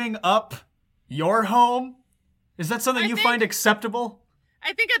climbing up your home? Is that something you find acceptable?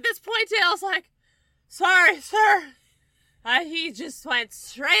 I think at this point, Dale's like, "Sorry, sir." He just went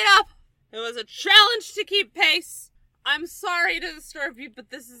straight up. It was a challenge to keep pace. I'm sorry to disturb you, but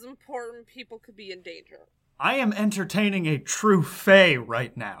this is important. People could be in danger. I am entertaining a true fae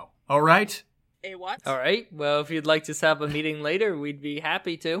right now, all right? A what? All right. Well, if you'd like to set up a meeting later, we'd be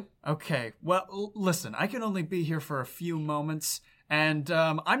happy to. Okay. Well, listen, I can only be here for a few moments, and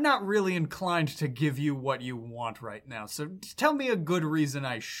I'm not really inclined to give you what you want right now. So tell me a good reason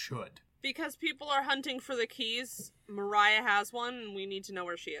I should. Because people are hunting for the keys. Mariah has one, and we need to know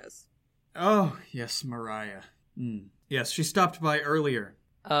where she is. Oh, yes, Mariah. Yes, she stopped by earlier.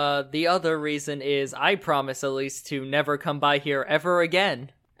 The other reason is I promise at least to never come by here ever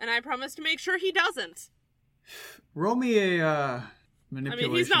again. And I promise to make sure he doesn't. Roll me a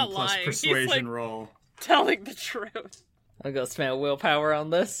manipulation he's not plus lying. persuasion He's, like, roll. Telling the truth. I'm gonna spend willpower on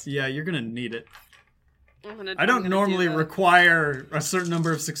this. Yeah, you're gonna need it. I'm I don't gonna normally do that. require a certain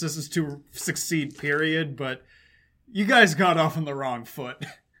number of successes to succeed, period, but you guys got off on the wrong foot.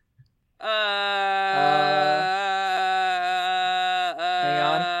 Hang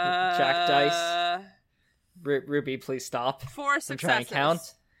on. Jack dice. Ruby, please stop. 4 I'm successes. trying to count.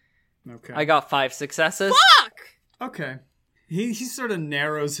 Okay. I got 5 successes. Fuck! Okay. He sort of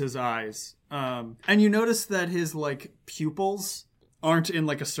narrows his eyes. And you notice that his, like, pupils aren't in,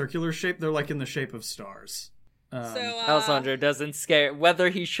 like, a circular shape. They're, like, in the shape of stars. Alessandro doesn't scare. Whether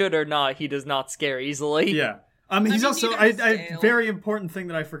he should or not, he does not scare easily. Yeah. He's also, neither does Dale. very important thing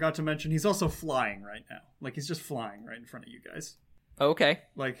that I forgot to mention, he's also flying right now. Like, he's just flying right in front of you guys. Okay.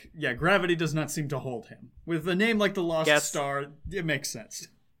 Like, yeah, gravity does not seem to hold him. With a name like the Lost Star, it makes sense.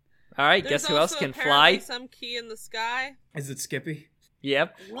 Alright, There's guess who else also can apparently fly? some key in the sky. Is it Skippy?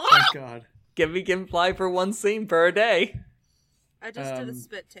 Yep. Thank God. Gibby can fly for 1 scene per day. I just did a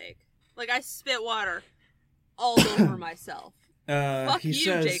spit take. Like, I spit water all over myself. Fuck he you,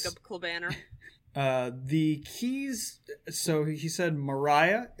 says, Jacob Klebanner. The keys. So he said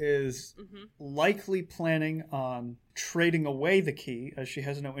Mariah is likely planning on trading away the key, as she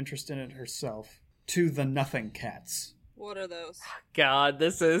has no interest in it herself, to the Nothing Cats. What are those? God,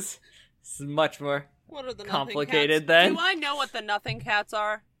 this is much more What are the complicated Nothing Cats? then. Do I know what the Nothing Cats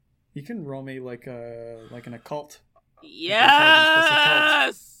are? You can roll me like an occult.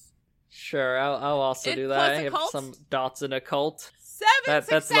 Yes! Sure, I'll also It do plus that. I have occult? some dots in occult. 7 That's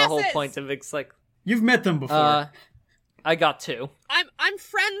the whole successes! point of like. You've met them before. I got 2. I'm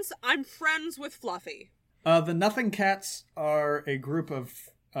friends with Fluffy. The Nothing Cats are a group of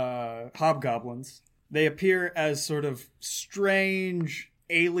hobgoblins. They appear as sort of strange,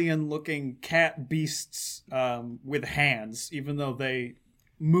 alien-looking cat beasts with hands, even though they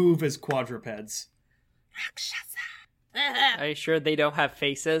move as quadrupeds. Are you sure they don't have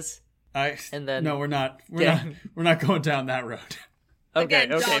faces? And then- no, we're not. Yeah. We're not going down that road. Okay, Again,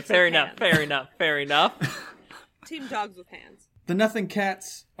 dogs fair with enough, hands. fair enough. Team dogs with hands. The Nothing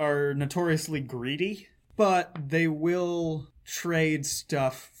Cats are notoriously greedy, but they will trade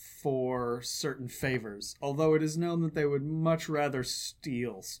stuff for certain favors, although it is known that they would much rather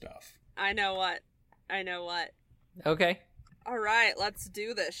steal stuff. I know what. Okay. Alright, let's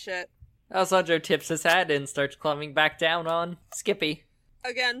do this shit. Alessandro tips his hat and starts climbing back down on Skippy.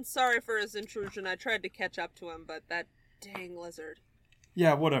 Again, sorry for his intrusion. I tried to catch up to him, but that dang lizard.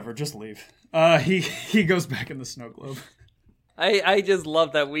 Yeah, whatever, just leave. He goes back in the snow globe. I just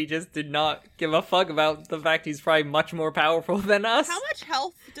love that we just did not give a fuck about the fact he's probably much more powerful than us. How much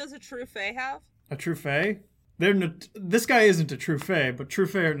health does a true fae have? A true fae? This guy isn't a true fae, but true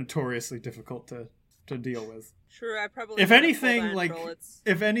fae are notoriously difficult to deal with. True, I probably... If could've anything, pulled that like, roll. It's...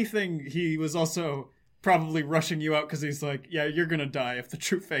 if anything, he was also probably rushing you out because he's like, yeah, you're gonna die if the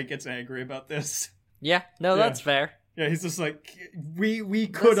true fae gets angry about this. Yeah, no, Yeah. that's fair. Yeah, he's just like, we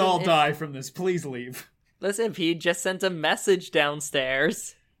could Listen, all if- die from this. Please leave. Listen, if he just sent a message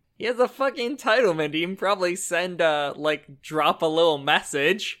downstairs, he has a fucking entitlement. He can probably send drop a little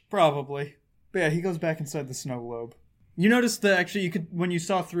message. Probably. But yeah, he goes back inside the snow globe. You noticed that actually you could, when you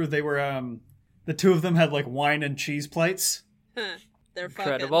saw through, they were, the two of them had like wine and cheese plates. They're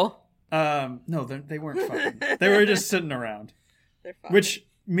fucking. Incredible. No, they weren't fucking. They were just sitting around. They're fucking. Which,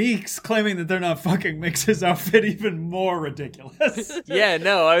 Meeks claiming that they're not fucking makes his outfit even more ridiculous. Yeah,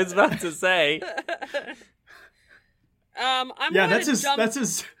 no, I was about to say. I'm Yeah,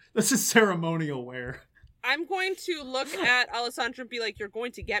 going that's his ceremonial wear. I'm going to look at Alessandro and be like, "You're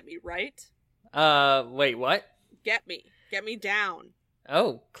going to get me, right? Wait, what? Get me down."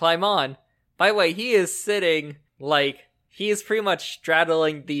 Oh, climb on. By the way, he is sitting, he is pretty much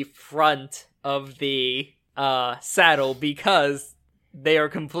straddling the front of the, saddle because they are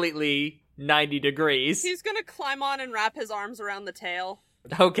completely 90 degrees. He's gonna climb on and wrap his arms around the tail.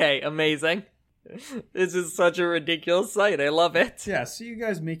 Okay, amazing. This is such a ridiculous sight. I love it. Yeah, so you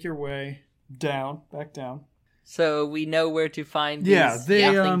guys make your way back down. So we know where to find these Yeah,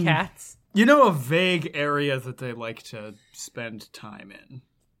 they, Nothing Cats. You know a vague area that they like to spend time in.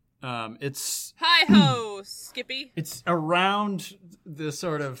 It's Hi ho, Skippy. it's around the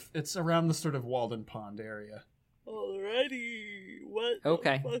sort of Walden Pond area. Alrighty, what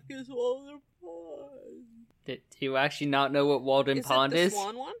Okay. the fuck is Walden Pond? Do you actually not know what Walden Pond it the is?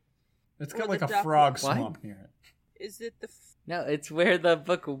 Swan one? It's Or got the like a duck frog one. swamp near it. Is it the... No, it's where the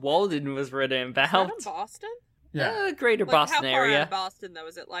book of Walden was written Is that about. in Boston? Yeah. Greater Like, Boston how far out area. of Boston, though?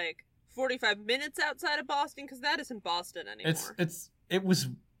 Is it, 45 minutes outside of Boston? Because that isn't Boston anymore.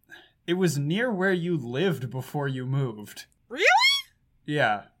 It was near where you lived before you moved. Really?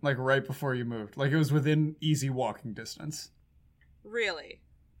 Yeah, like right before you moved. Like it was within easy walking distance. Really?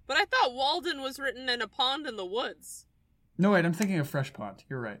 But I thought Walden was written in a pond in the woods. No, wait, I'm thinking of Fresh Pond.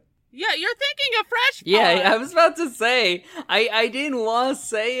 You're right. Yeah, you're thinking of Fresh Pond! Yeah, I was about to say. I didn't want to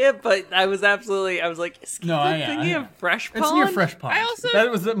say it, but I was like, is No, Keith thinking of Fresh Pond? It's near Fresh Pond. I also- that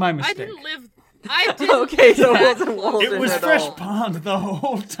was my I mistake. didn't live... I didn't Okay, so it live wasn't that Walden It was at Fresh all. Pond the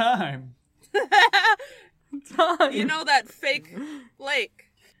whole time. close. You know that fake lake.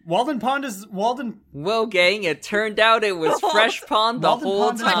 Walden Pond is Walden. Well, gang, it turned out it was Fresh Pond the Walden whole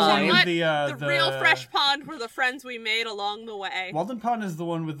Pond is the one time. with What? the The real Fresh Pond were the friends we made along the way. Walden Pond is the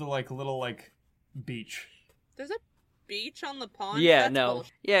one with the little beach. There's a beach on the pond? Yeah, That's no.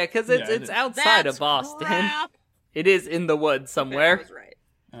 bullshit. Yeah, because Yeah, it's it is. outside That's of Boston. crap. It is in the woods Okay, I somewhere. was right.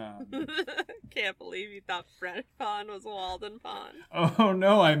 Um, Can't believe you thought Fresh Pond was Walden Pond. oh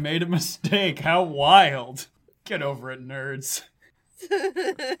no, I made a mistake. How wild. Get over it, nerds.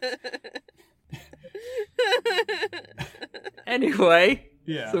 Anyway,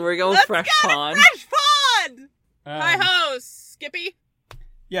 Yeah. so we're going Let's Fresh go to Pond. Fresh Pond! Hi Um, ho, Skippy?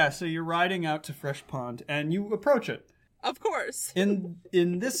 Yeah, so you're riding out to Fresh Pond, and you approach it. Of course. In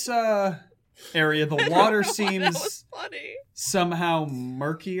this area, the water That was seems funny. somehow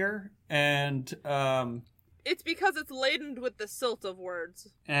murkier, and It's because it's laden with the silt of words.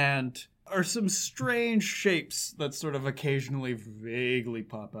 are some strange shapes that sort of occasionally vaguely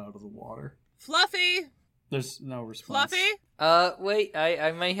pop out of the water. Fluffy! There's no response. Fluffy? Wait,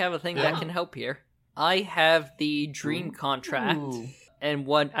 I may have a thing that can help here. I have the dream contract, Ooh. and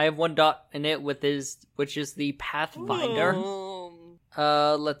I have one dot in it which is the Pathfinder.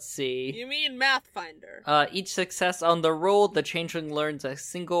 Let's see. You mean Mathfinder? Each success on the roll, the changeling learns a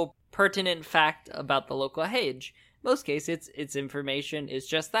single pertinent fact about the local age. In most cases, its information is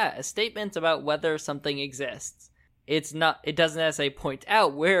just that, a statement about whether something exists. It doesn't necessarily point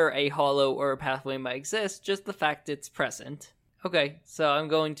out where a hollow or a pathway might exist, just the fact it's present. Okay, so I'm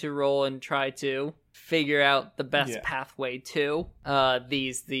going to roll and try to figure out the best pathway to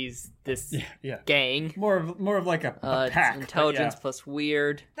this gang. More of like a It's pack. but intelligence yeah. plus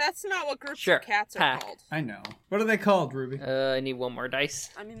weird. That's not what groups Sure, of cats are pack. called. I know. What are they called, Ruby? I need one more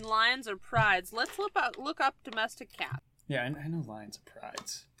dice. I mean, lions are prides. Let's look up domestic cat. Yeah, I know lions are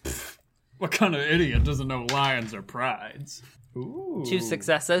prides. What kind of idiot doesn't know lions are prides? Ooh. 2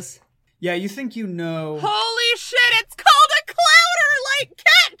 successes. Yeah, you think you know. Holy shit, it's called a clouder, like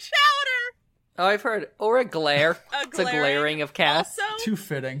cat chowder! Oh, I've heard. Or a glare. A It's a glaring of cats. Also, Too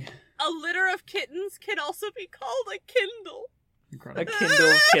fitting. a litter of kittens can also be called a kindle. A Incredible. Kindle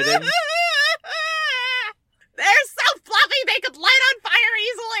of kittens. They're so fluffy they could light on fire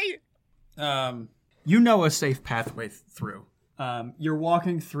easily! You know a safe pathway through. You're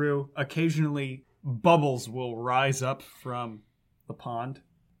walking through. Occasionally, bubbles will rise up from the pond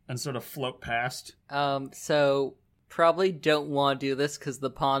and sort of float past. So probably don't want to do this because the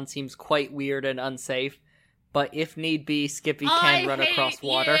pond seems quite weird and unsafe. But if need be, Skippy can run across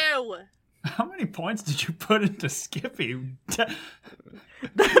water. You. How many points did you put into Skippy?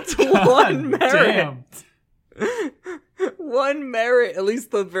 That's God one merit. damn. One merit, at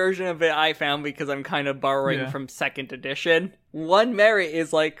least the version of it I found because I'm kind of borrowing Yeah. from 2nd edition. One merit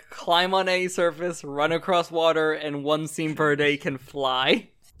is like climb on any surface, run across water, and 1 scene per day can fly.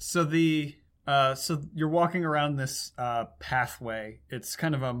 So so you're walking around this pathway. It's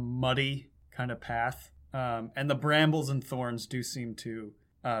kind of a muddy kind of path, and the brambles and thorns do seem to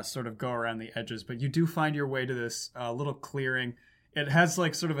sort of go around the edges. But you do find your way to this little clearing. It has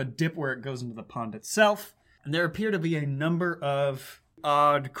like sort of a dip where it goes into the pond itself, and there appear to be a number of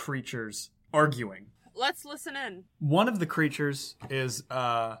odd creatures arguing. Let's listen in. One of the creatures is,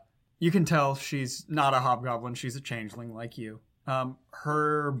 you can tell she's not a hobgoblin, she's a changeling like you.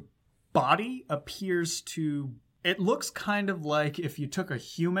 Her body appears to, it looks kind of like if you took a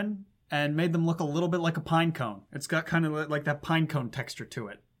human and made them look a little bit like a pine cone. It's got kind of like that pine cone texture to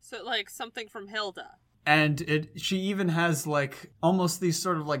it. So, like, something from Hilda. And she even has like almost these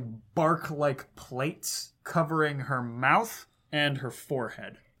sort of like bark-like plates covering her mouth and her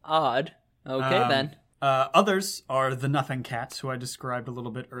forehead. Odd. Okay, then. Others are the nothing cats, who I described a little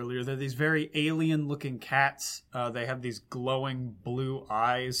bit earlier. They're these very alien-looking cats. They have these glowing blue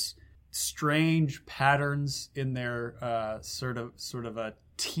eyes, strange patterns in their sort of a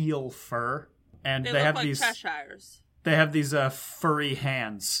teal fur, and They they look have like these Cheshires. they have these furry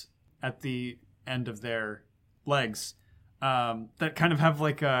hands at the end of their legs that kind of have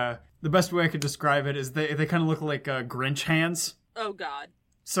like the best way I could describe it is they kind of look like Grinch hands. Oh, God.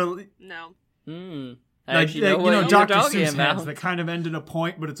 So No. I like, actually know you what know, you're Dr. talking Seuss about. hands that kind of end in a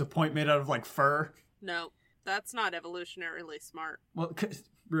point, but it's a point made out of like fur. No. That's not evolutionarily smart. Well,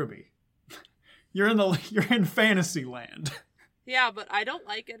 Ruby, you're in fantasy land. Yeah, but I don't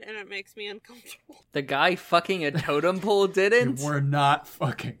like it, and it makes me uncomfortable. The guy fucking a totem pole didn't? We're not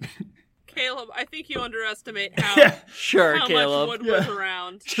fucking. Caleb, I think you underestimate how, Yeah, Sure, how Caleb. much wood was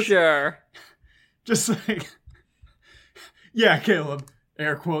around. Sure. just like. Yeah, Caleb.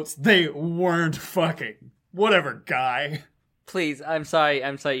 Air quotes. They weren't fucking. Whatever, guy. Please, I'm sorry,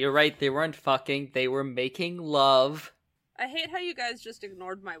 you're right, they weren't fucking, they were making love. I hate how you guys just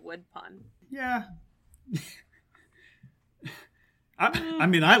ignored my wood pun. Yeah. I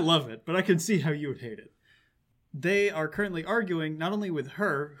mean, I love it, but I can see how you would hate it. They are currently arguing not only with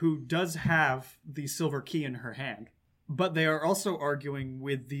her, who does have the silver key in her hand, but they are also arguing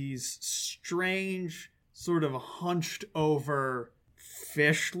with these strange, sort of hunched over,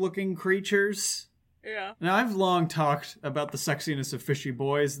 fish-looking creatures. Yeah. Now, I've long talked about the sexiness of fishy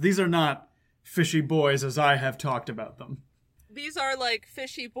boys. These are not fishy boys as I have talked about them. These are like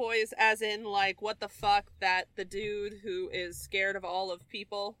fishy boys, as in like what the fuck that the dude who is scared of all of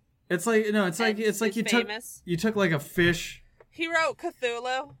people. It's like And it's like is you famous. took like a fish He wrote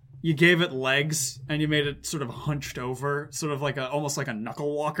Cthulhu. You gave it legs, and you made it sort of hunched over, sort of like almost like a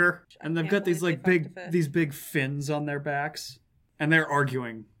knuckle walker. And they've got these like big fins on their backs, and they're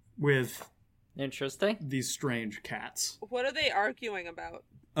arguing with Interesting. these strange cats. What are they arguing about?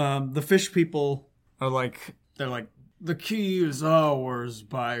 The fish people are like, they're like, the key is ours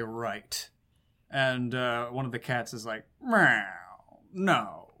by right. And one of the cats is like, meow,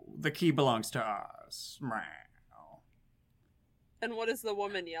 no, the key belongs to us, meow. And what is the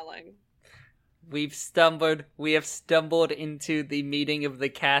woman yelling? We have stumbled into the meeting of the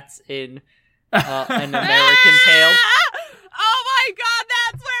cats in An American Tale. Oh my god,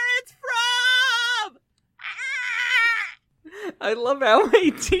 that's where it's from! I love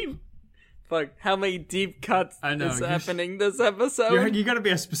how many deep cuts I know, is happening this episode. You gotta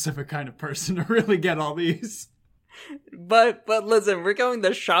be a specific kind of person to really get all these. But listen, we're going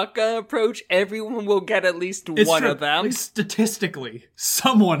the shotgun approach. Everyone will get at least one of them. Like, statistically,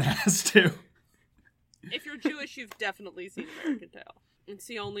 someone has to. If you're Jewish, you've definitely seen American Tail. It's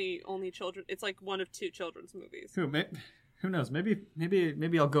the only children. It's like one of 2 children's movies. Who knows?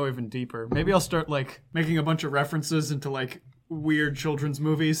 Maybe I'll go even deeper. Maybe I'll start like making a bunch of references into like weird children's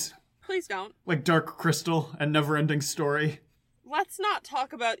movies, Please don't. like Dark Crystal and Neverending Story. Let's not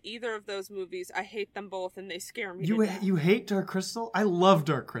talk about either of those movies. I hate them both, and they scare me to death. You hate Dark Crystal? I love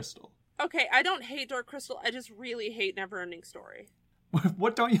Dark Crystal. Okay, I don't hate Dark Crystal. I just really hate Neverending Story.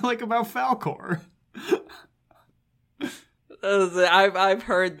 What don't you like about Falkor? I've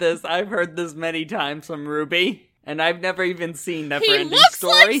heard this. I've heard this many times from Ruby, and I've never even seen Neverending Story. He looks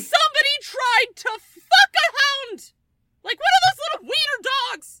like somebody tried to fuck a hound! Like one of those little wiener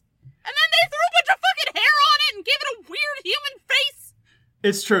dogs! And then they threw a bunch of fucking hair on it and gave it a weird human face!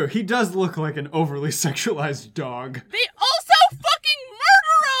 It's true. He does look like an overly sexualized dog. They also fucking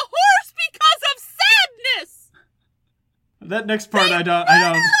murder a horse because of sadness! That next part I don't.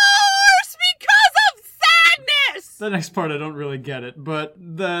 A horse because of sadness! The next part I don't really get it, but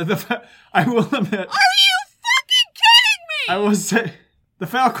I will admit. Are you fucking kidding me? I will say the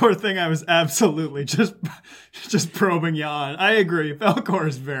Falkor thing. I was absolutely just probing you on. I agree. Falkor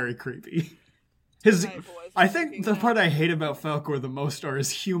is very creepy. I think the part I hate about Falkor the most are his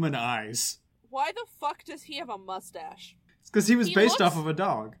human eyes. Why the fuck does he have a mustache? It's because he was based off of a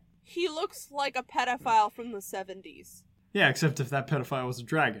dog. He looks like a pedophile from the 70s. Yeah, except if that pedophile was a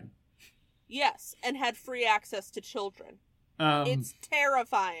dragon. Yes, and had free access to children. It's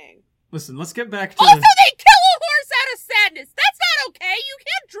terrifying. Listen, let's get back to... Also, they kill a horse out of sadness! That's not okay! You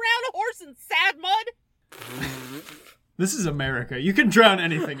can't drown a horse in sad mud! This is America. You can drown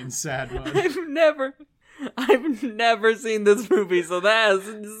anything in sad mud. I've never seen this movie, so that has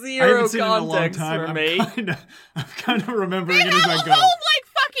zero context for me. I'm kind of remembering it as I go. They have a whole, like,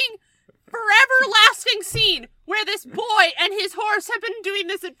 fucking forever lasting scene where this boy and his horse have been doing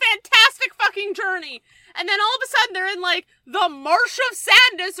this fantastic fucking journey. And then all of a sudden they're in, like, the Marsh of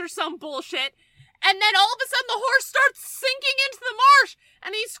Sadness or some bullshit. And then all of a sudden the horse starts sinking into the marsh.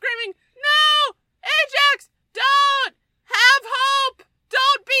 And he's screaming, "No! Ajax! Don't! Have hope!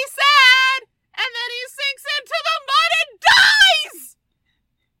 Don't be sad!" And then he sinks into the mud and dies!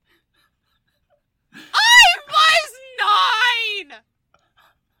 I was 9!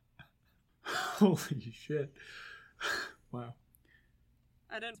 Holy shit. Wow.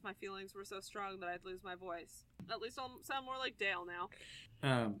 I didn't. My feelings were so strong that I'd lose my voice. At least I'll sound more like Dale now.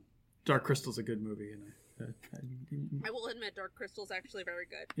 Dark Crystal's a good movie. And I will admit Dark Crystal's actually very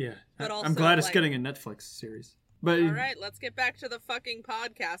good. Yeah. But also, I'm glad it's getting a Netflix series. But alright, let's get back to the fucking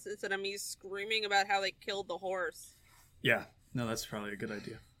podcast instead of me screaming about how they killed the horse. Yeah. No, that's probably a good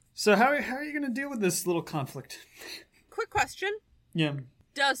idea. So how are you going to deal with this little conflict? Quick question. Yeah.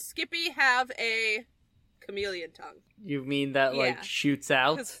 Does Skippy have a chameleon tongue? You mean that, like, shoots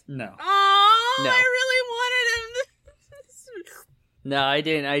out? No. Oh, No. I really wanted him to... No, I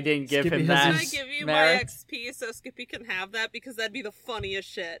didn't give Skippy him has that. Can I give you merit. my XP so Skippy can have that? Because that'd be the funniest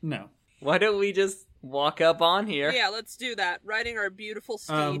shit. No. Why don't we just walk up on here? Yeah, let's do that. Riding our beautiful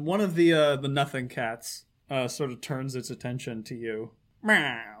steed. One of the nothing cats sort of turns its attention to you.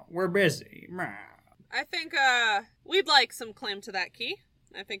 Meow. We're busy. Meow. I think, we'd like some claim to that key.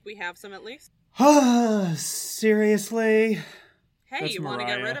 I think we have some at least. Seriously? Hey, That's you want to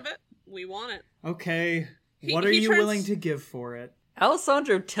get Mariah. rid of it? We want it. Okay. He- What are he you turns- willing to give for it?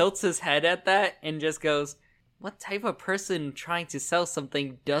 Alessandro tilts his head at that and just goes, "What type of person trying to sell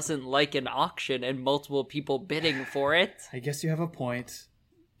something doesn't like an auction and multiple people bidding for it?" I guess you have a point.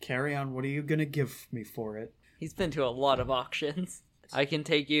 Carry on. What are you gonna give me for it? He's been to a lot of auctions. I can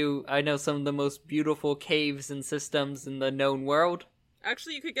take you, I know some of the most beautiful caves and systems in the known world.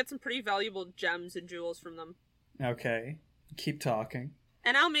 Actually, you could get some pretty valuable gems and jewels from them. Okay. keep talking.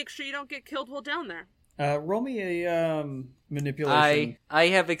 And I'll make sure you don't get killed while down there. Roll me a manipulation. I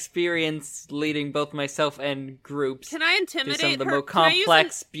have experience leading both myself and groups Can I to intimidate some of the her? more Can I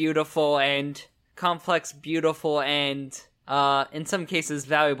use beautiful, and in some cases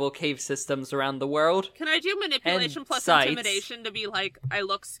valuable cave systems around the world. Can I do manipulation And plus sights. intimidation to be like, I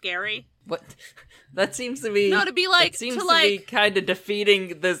look scary? What? That seems to be No, to be like- That seems to to like- be kind of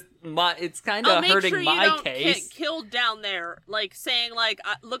defeating this. It's kind I'll of make hurting sure you my don't case. get killed down there. Like, saying, like,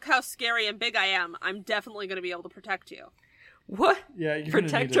 look how scary and big I am. I'm definitely going to be able to protect you. What? Yeah, you're gonna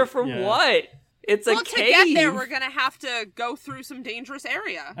Protect need her it, from yeah. what? It's a Well, cave. to get there, we're going to have to go through some dangerous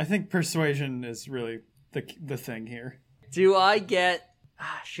area. I think persuasion is really the thing here. Do I get?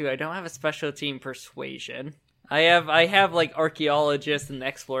 Shoot, I don't have a specialty in persuasion. I have like archaeologist and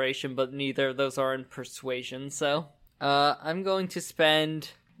exploration, but neither of those are in persuasion. So, I'm going to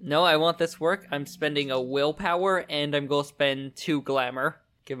spend. No, I want this work. I'm spending a willpower, and I'm going to spend 2 glamour.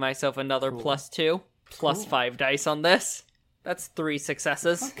 Give myself another +2, plus 5 dice on this. That's 3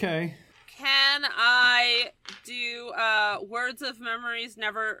 successes. Okay. Can I do words of memories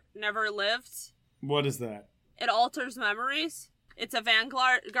never lived? What is that? It alters memories. It's a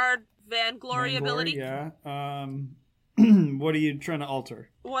Vanguard Vanglory ability. Yeah. What are you trying to alter?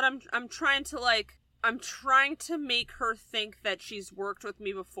 What I'm trying to like I'm trying to make her think that she's worked with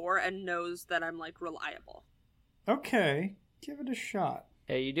me before and knows that I'm like reliable. Okay. Give it a shot.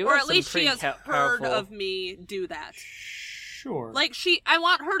 Yeah, you do. Or have at some least she pretty has heard powerful... of me do that. Sure. Like I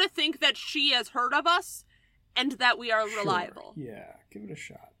want her to think that she has heard of us and that we are reliable. Yeah, give it a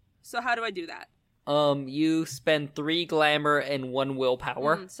shot. So how do I do that? You spend 3 glamour and 1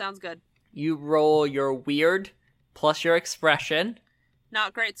 willpower. Sounds good. You roll your weird plus your expression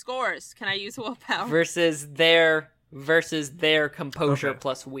Not great scores. Can I use willpower? versus their composure Okay.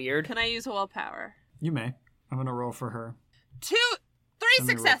 plus weird. Can I use willpower? You may. I'm gonna roll for her. 3 Let me roll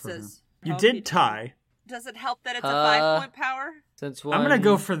for successes. You Oh, did tie. Does it help that it's a 5-point power? Since I'm gonna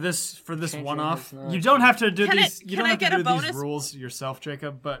go for this Changing one off. has not- You don't have to do Can these. it- You can don't I have to get a do bonus? these rules yourself,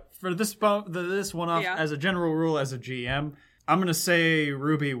 Jacob. But for this this one off, Yeah. as a general rule, as a GM, I'm gonna say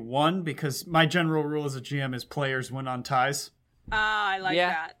Ruby 1 because my general rule as a GM is players win on ties. I like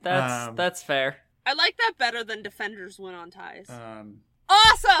that. That's fair. I like that better than defenders win on ties. Um,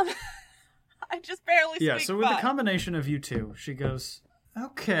 Awesome! I just barely yeah. speak So with the five. combination of you two, she goes,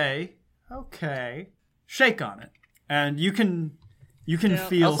 okay, shake on it, and you can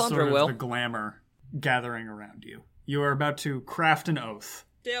feel Alessandra sort of will. the glamour gathering around you. You are about to craft an oath.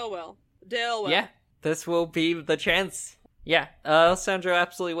 Dale will. Yeah, this will be the chance. Yeah, Alessandro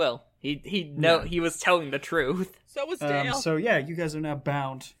absolutely will. He was telling the truth. So was Dale. So yeah, you guys are now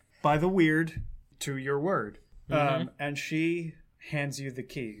bound by the weird to your word. And she hands you the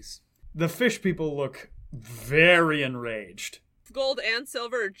keys. The fish people look very enraged. Gold and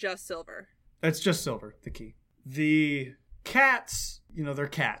silver or just silver? It's just silver, the key. The cats, they're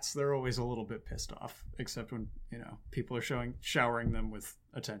cats. They're always a little bit pissed off, except when, people are showering them with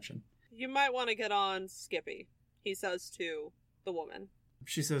attention. You might want to get on Skippy, he says to the woman.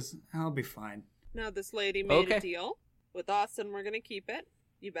 She says, I'll be fine. Now this lady made Okay. a deal with us and we're going to keep it.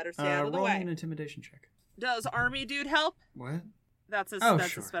 You better stay out of the Roll me way. an intimidation check. Does Army Dude help? What? That's Oh, his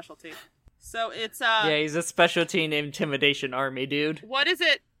sure. specialty. So it's Yeah, he's a specialty in intimidation army, dude. what is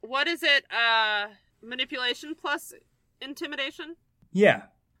it? Manipulation plus intimidation? Yeah.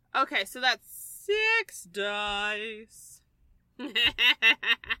 Okay, so that's 6 dice.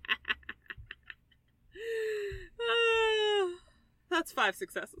 That's 5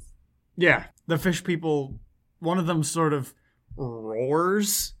 successes. Yeah. The fish people, one of them sort of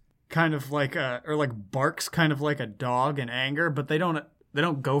roars, kind of like barks kind of like a dog in anger, but they don't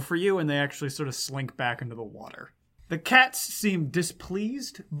go for you, and they actually sort of slink back into the water. The cats seem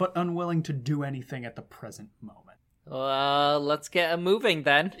displeased, but unwilling to do anything at the present moment. Let's get moving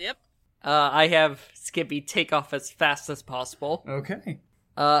then. Yep. I have Skippy take off as fast as possible. Okay.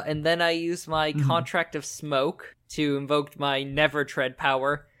 And then I use my Contract of Smoke to invoke my Never Tread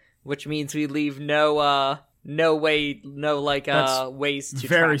power, which means we leave no ways to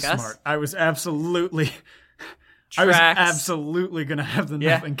Very track smart. us. I was absolutely Tracks. gonna have the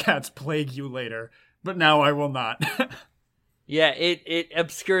Yeah. Nothing Cats plague you later, but now I will not. Yeah, it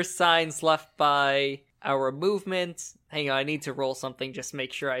obscures signs left by our movement. Hang on, I need to roll something just to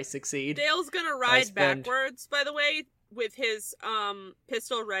make sure I succeed. Dale's gonna ride spend- backwards, by the way, with his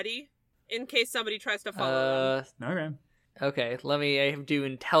pistol ready in case somebody tries to follow him. Okay. Okay, let me do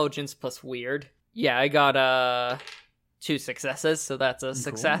intelligence plus weird. Yeah, I got 2 successes, so that's a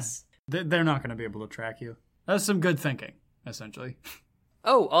success. They're not going to be able to track you. That's some good thinking, essentially.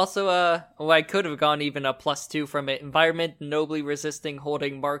 Oh, also, I could have gone even a +2 from it. Environment, nobly resisting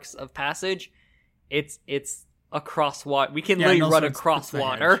holding marks of passage. It's across water. We can Yeah, and literally also run it's across the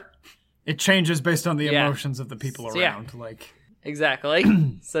water. hedge. It changes based on the Yeah. emotions of the people So, yeah. around. Like,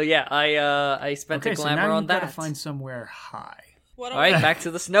 Exactly. So yeah, I spent okay, a so glamour now on you've that. got to find somewhere high. What All right, back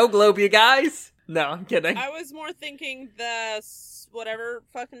to the snow globe, you guys. No, I'm kidding. I was more thinking the whatever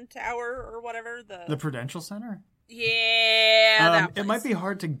fucking tower or whatever The Prudential Center? Yeah, that It place. might be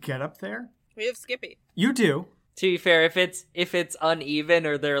hard to get up there. We have Skippy. You do. To be fair, if it's uneven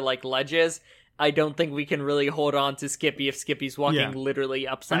or they're like ledges, I don't think we can really hold on to Skippy if Skippy's walking Yeah. literally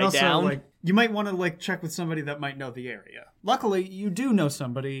upside And also, down. like, you might want to like check with somebody that might know the area. Luckily, you do know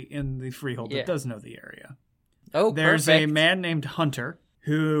somebody in the Freehold Yeah. that does know the area. Oh, There's perfect. a man named Hunter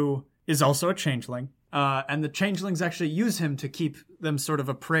who is also a changeling, and the changelings actually use him to keep them sort of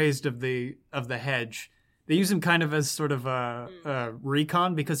appraised of the hedge. They use him kind of as sort of a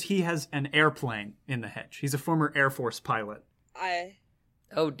recon because he has an airplane in the hedge. He's a former Air Force pilot.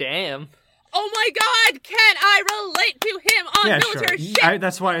 Oh, damn. Oh my god, can I relate to him on military shit?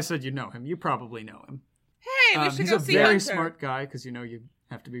 That's why I said you know him. You probably know him. Hey, we should He's go a see very Hunter. smart guy because you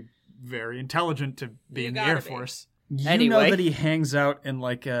have to be very intelligent to be You in the gotta Air be. Force. You know Anyway. that he hangs out in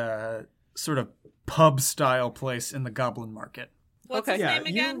like a sort of pub style place in the Goblin Market. What's Okay. his Yeah, name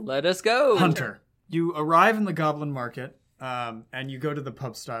again? Let us go. Hunter. You arrive in the Goblin Market, and you go to the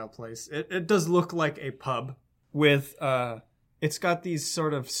pub style place. It does look like a pub with it's got these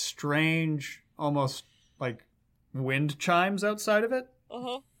sort of strange, almost like wind chimes outside of it,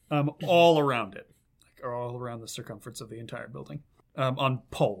 Uh-huh. all around it, like all around the circumference of the entire building, on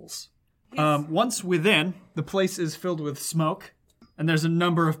poles. Once within, the place is filled with smoke, and there's a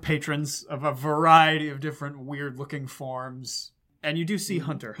number of patrons of a variety of different weird-looking forms. And you do see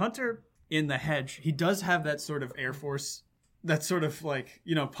Hunter. Hunter in the hedge, he does have that sort of Air Force, that sort of like,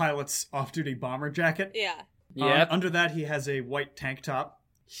 pilot's off-duty bomber jacket. Yeah. Yep. Under that, he has a white tank top.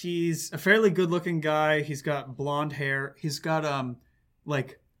 He's a fairly good-looking guy. He's got blonde hair. He's got,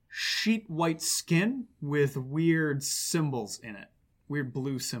 like, sheet white skin with weird symbols in it. Weird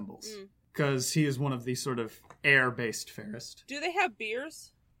blue symbols. Because he is one of the sort of air-based Ferrist. Do they have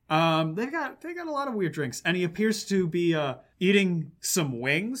beers? They got a lot of weird drinks, and he appears to be eating some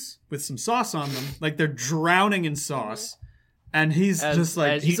wings with some sauce on them, like they're drowning in sauce, and he's As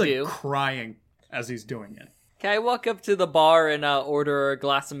you do. crying as he's doing it. Can I walk up to the bar and order a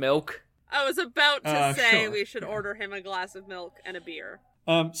glass of milk? I was about to say sure, we should yeah. order him a glass of milk and a beer.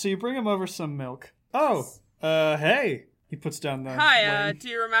 So you bring him over some milk. Oh, hey. He puts down the Hi, wing. do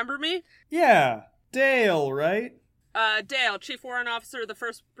you remember me? Yeah, Dale, right? Dale, Chief Warrant Officer of the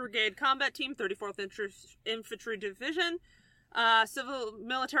 1st Brigade Combat Team, 34th Infantry Division, Civil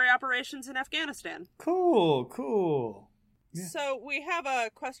Military Operations in Afghanistan. Cool. Yeah. So, we have a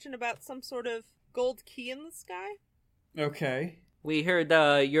question about some sort of gold key in the sky? Okay. We heard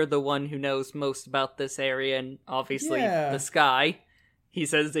you're the one who knows most about this area and obviously Yeah. the sky. He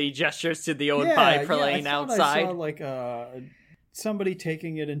says he gestures to the old I biplane thought outside. I saw like somebody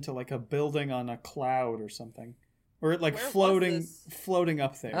taking it into like a building on a cloud or something, or it like Where was floating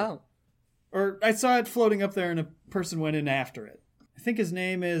up there. Oh. Or I saw it floating up there, and a person went in after it. I think his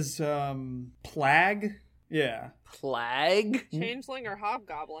name is Plague. Yeah, Plague? Changeling or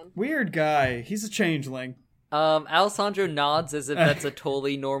hobgoblin? weird guy. He's a changeling. Alessandro nods as if that's a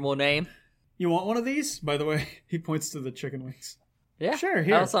totally normal name. You want one of these? By the way, he points to the chicken wings. Yeah. Sure,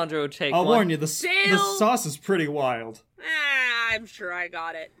 here. Alessandro would take I'll one. warn you, the Dale! sauce is pretty wild. I'm sure I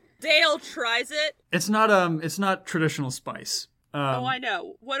got it. Dale tries it. It's not traditional spice. Oh, I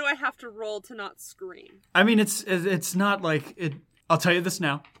know. What do I have to roll to not scream? I mean, it's not like it. I'll tell you this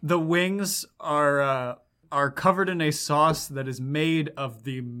now. The wings are covered in a sauce that is made of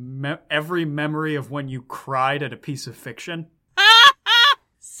the every memory of when you cried at a piece of fiction,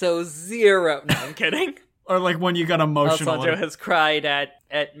 So 0. No, I'm kidding. or like when you got emotional. Alessandro has cried at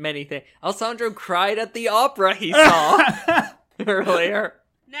many things. Alessandro cried at the opera he saw earlier.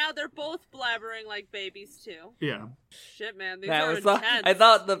 Now they're both blabbering like babies, too. Yeah. Shit, man. These That are was intense. I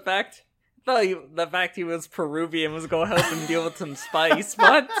thought the fact he was Peruvian was going to help him deal with some spice,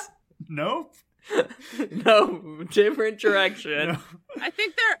 but Nope. no, different direction. No. I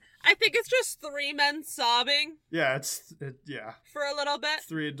think it's just 3 men sobbing Yeah, yeah. for a little bit.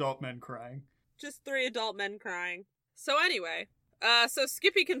 3 adult men crying. Just 3 adult men crying. So anyway, so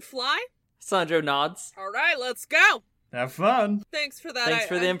Skippy can fly? Sandro nods. Alright, let's go! Have fun. Thanks for that. Thanks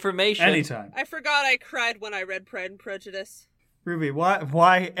for the information. Anytime. I forgot I cried when I read Pride and Prejudice. Ruby,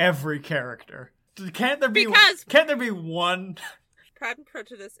 why every character? Can't there be Because- one? Pride and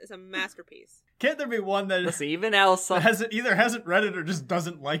Prejudice is a masterpiece. Can't there be one that, Listen, even Elsa. that hasn't read it or just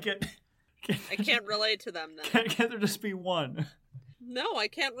doesn't like it? I can't relate to them then. Can't there just be one? No, I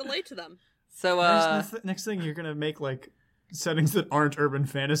can't relate to them. So, Next thing you're gonna make, like, settings that aren't urban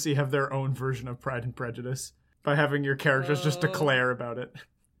fantasy have their own version of Pride and Prejudice by having your characters just declare about it.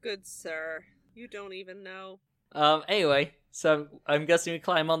 Good sir, you don't even know. Anyway, so I'm guessing we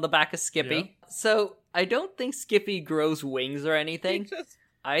climb on the back of Skippy. Yeah. So, I don't think Skippy grows wings or anything.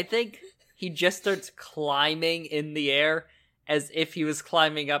 I think he just starts climbing in the air as if he was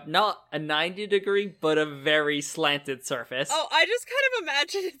climbing up not a 90-degree, but a very slanted surface. Oh, I just kind of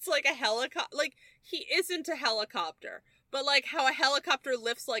imagine it's like a helicopter. Like, he isn't a helicopter, but like how a helicopter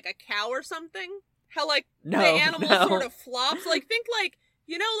lifts like a cow or something. How like the animal sort of flops. Like, think like,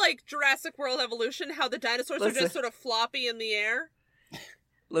 you know, like Jurassic World Evolution, how the dinosaurs are just sort of floppy in the air.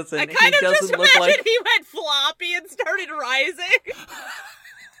 Listen, I kind of just look imagine he went floppy and started rising.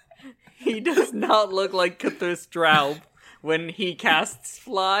 He does not look like Cthulhu Straub when he casts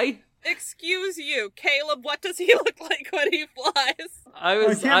fly. Excuse you, Caleb, what does he look like when he flies? I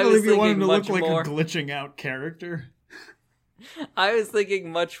can't believe you want him to look like a glitching out character. I was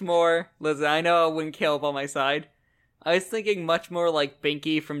thinking much more... Listen, I know I wouldn't Caleb on my side. I was thinking much more like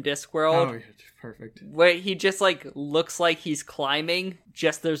Binky from Discworld. Oh, yeah, perfect. Where he just, like, looks like he's climbing,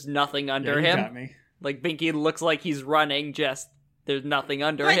 just there's nothing under him. Got me. Like, Binky looks like he's running, just there's nothing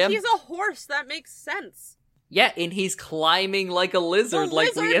under but him. He's a horse, that makes sense. Yeah, and he's climbing like a lizard, the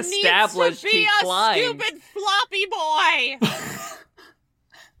like lizard we established needs to be he a climbed. Stupid floppy boy!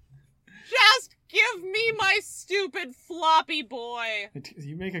 Just give me my stupid floppy boy!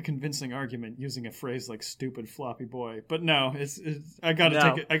 You make a convincing argument using a phrase like "stupid floppy boy," but no, I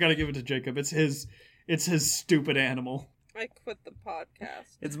gotta give it to Jacob. It's his stupid animal. I quit the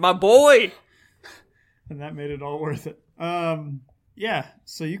podcast. It's my boy! And that made it all worth it. Yeah,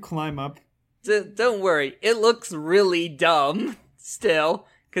 so you climb up. Don't worry, it looks really dumb, still,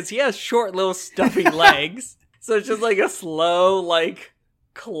 because he has short little stuffy legs, so it's just like a slow, like,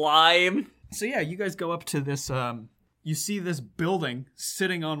 climb. So yeah, you guys go up to this, you see this building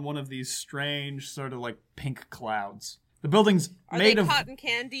sitting on one of these strange, sort of like pink clouds. The building's made of... Are they cotton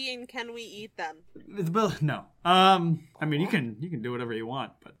candy, and can we eat them? No. I mean, you can do whatever you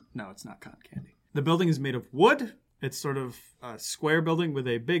want, but no, it's not cotton candy. The building is made of wood. It's sort of a square building with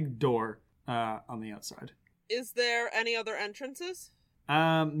a big door on the outside. Is there any other entrances?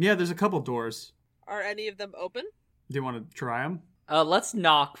 Yeah, there's a couple doors. Are any of them open? Do you want to try them? Let's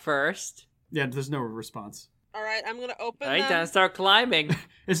knock first. Yeah, there's no response. All right, I'm gonna open Alright, them. time to start climbing.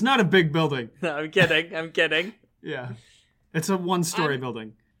 It's not a big building. No, I'm kidding. Yeah. It's a one-story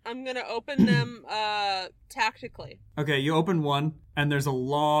building. I'm gonna open them, tactically. Okay, you open one, and there's a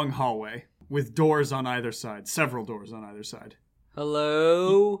long hallway with doors on either side. Several doors on either side.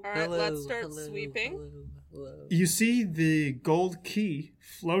 Hello? All right, let's start sweeping. Hello. You see the gold key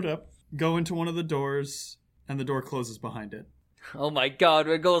float up, go into one of the doors, and the door closes behind it. Oh my god,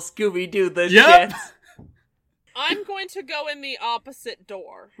 we're going Scooby-Doo this Yep. shit. I'm going to go in the opposite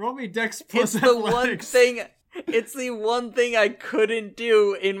door. Roll me Dex plus It's the one athletics. thing... It's the one thing I couldn't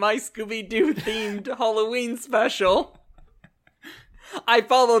do in my Scooby-Doo themed Halloween special. I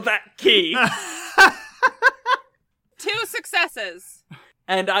followed that key. 2 successes.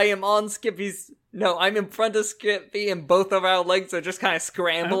 And I am on Skippy's... No, I'm in front of Skippy and both of our legs are just kind of I don't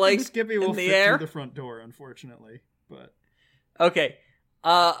scrambling think Skippy will in the fit air. through the front door, unfortunately. But Okay.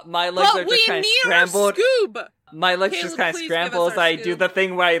 My legs are just kind of scrambled. Scoob! My legs Caleb, just kind of please scramble give us as our I do Scoob. the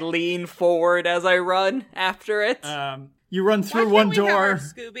thing where I lean forward as I run after it. you run Why through can't one we have our door,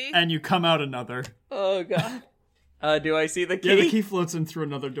 Scooby? and you come out another. Oh god. Do I see the key? Yeah, the key floats in through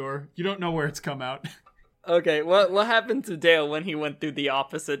another door. You don't know where it's come out. Okay, what happened to Dale when he went through the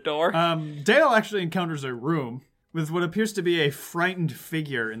opposite door? Dale actually encounters a room with what appears to be a frightened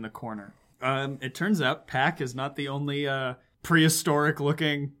figure in the corner. It turns out Pack is not the only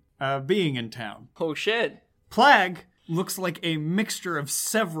prehistoric-looking being in town. Oh shit. Plague looks like a mixture of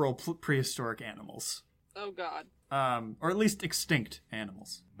several prehistoric animals. Oh god. Or at least extinct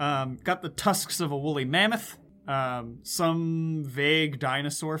animals. Got the tusks of a woolly mammoth, some vague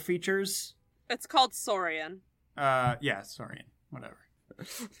dinosaur features. It's called Saurian. Yeah, Saurian. Whatever.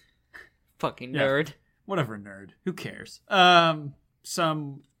 Fucking Yeah. nerd. Whatever, nerd. Who cares?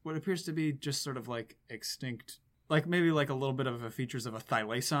 Some, what appears to be just sort of like extinct, like maybe like a little bit of a features of a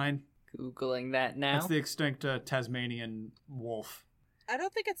thylacine. Googling that now. That's the extinct Tasmanian wolf. I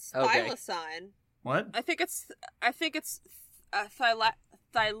don't think it's Okay. thylacine. What? I think it's Have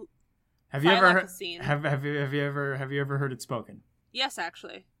you ever thylacine. have you ever heard it spoken? Yes,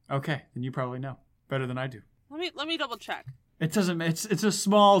 actually. Okay, then you probably know better than I do. Let me double check. It doesn't. It's a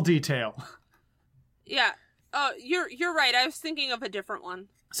small detail. Yeah. Oh, you're right. I was thinking of a different one.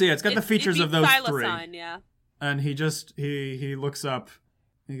 So yeah, it's got the features of those three. Thylacine, yeah. And he just he looks up.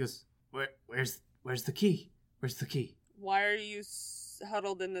 And he goes, "Where's the key? Where's the key?" Why are you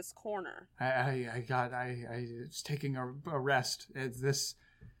huddled in this corner? I was taking a rest. It's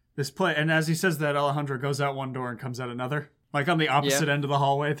this play. And as he says that, Alejandro goes out one door and comes out another, like on the opposite end of the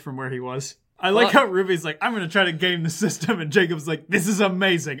hallway from where he was. I like how Ruby's like, I'm going to try to game the system, and Jacob's like, this is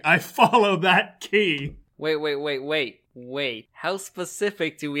amazing. I follow that key. Wait. How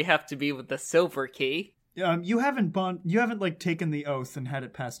specific do we have to be with the silver key? You haven't like taken the oath and had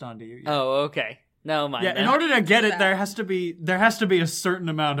it passed on to you yet. Oh, okay. No, mind. Yeah, in order to get it, there has to be a certain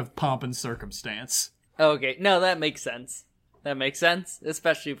amount of pomp and circumstance. Okay, no, that makes sense.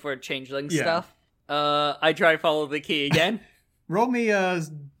 Especially for changeling stuff. I try to follow the key again. Roll me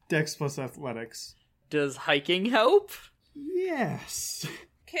Dex plus Athletics. Does hiking help? Yes.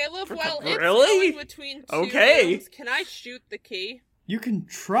 Caleb, while it's Really? going between two Okay. rooms, can I shoot the key? You can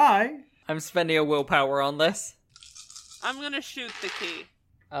try. I'm spending a willpower on this. I'm gonna shoot the key.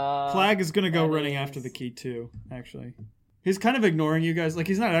 Plag is gonna go that running is- after the key too, actually. He's kind of ignoring you guys. Like,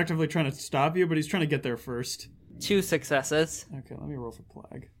 he's not actively trying to stop you, but he's trying to get there first. 2 successes. Okay, let me roll for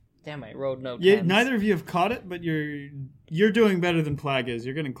Plag. Damn, I rolled no Yeah, 10s. neither of you have caught it, but you're doing better than Plag is.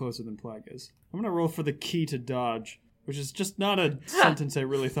 You're getting closer than Plag is. I'm gonna roll for the key to dodge, which is just not a sentence I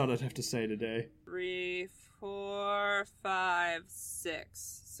really thought I'd have to say today. 3, 4, 5,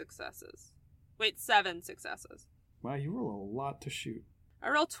 6 successes. Wait, 7 successes. Wow, you roll a lot to shoot. I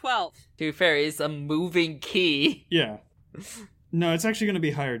rolled 12. To be fair, it's a moving key. Yeah. No, it's actually gonna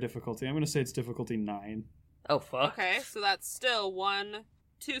be higher difficulty. I'm gonna say it's difficulty 9. Oh, fuck. Okay, so that's still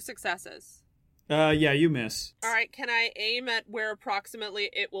 2 successes. Yeah, you miss. Alright, can I aim at where approximately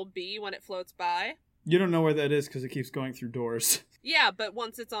it will be when it floats by? You don't know where that is because it keeps going through doors. Yeah, but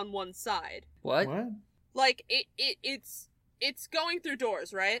once it's on one side. What? Like, it's going through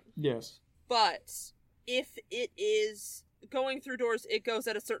doors, right? Yes. But if it is going through doors, it goes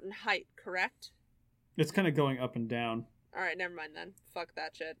at a certain height, correct? It's kind of going up and down. Alright, never mind then. Fuck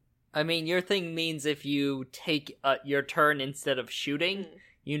that shit. I mean, your thing means if you take your turn instead of shooting,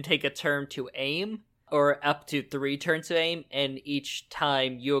 you can take a turn to aim, or up to 3 turns to aim, and each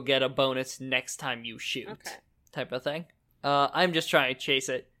time you'll get a bonus next time you shoot. Okay. Type of thing. I'm just trying to chase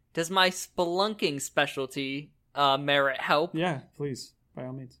it. Does my spelunking specialty merit help? Yeah, please, by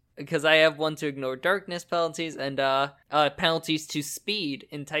all means. Because I have one to ignore darkness penalties and penalties to speed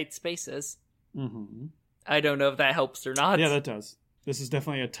in tight spaces. Mm-hmm. I don't know if that helps or not. Yeah, that does. This is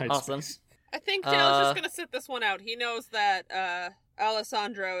definitely a tight Awesome. space. I think Dale's just gonna sit this one out. He knows that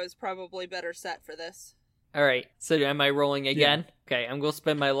Alessandro is probably better set for this. Alright, so am I rolling again? Okay, I'm gonna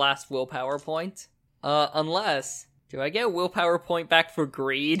spend my last willpower point. Unless... Do I get a willpower point back for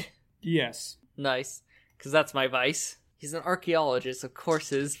greed? Yes. Nice. Because that's my vice. He's an archaeologist, of course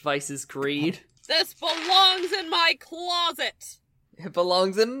his vice is greed. This belongs in my closet! It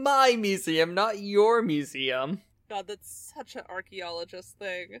belongs in my museum, not your museum. God, that's such an archaeologist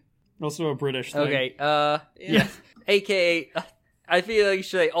thing. Also a British thing. Okay, Yeah. AKA, I feel like you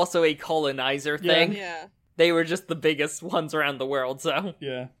should say also a colonizer thing. Yeah. They were just the biggest ones around the world, so.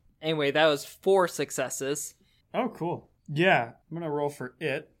 Yeah. Anyway, that was 4 successes. Oh, cool. Yeah, I'm gonna roll for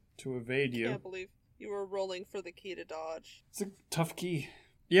it to evade you. Can't believe you were rolling for the key to dodge. It's a tough key.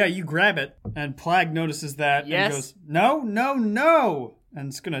 Yeah, you grab it, and Plag notices that Yes. and goes, no! And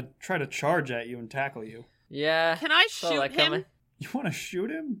it's gonna try to charge at you and tackle you. Yeah. Can I saw shoot that him? coming. You wanna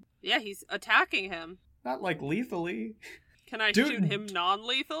shoot him? Yeah, he's attacking him. Not like lethally. Can I Dude, shoot him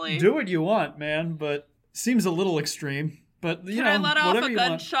non-lethally? Do what you want, man, but seems a little extreme. But, you Can know, I let off whatever a you want.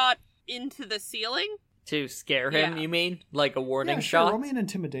 gunshot into the ceiling? To scare him, Yeah. you mean? Like a warning Yeah, sure, shot? roll me an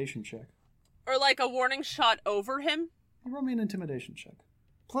intimidation check. Or like a warning shot over him? Roll me an intimidation check.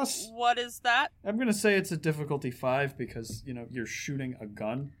 Plus, What is that? I'm gonna say it's a difficulty 5 because, you know, you're shooting a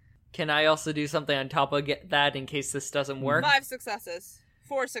gun. Can I also do something on top of that in case this doesn't work? 5 successes.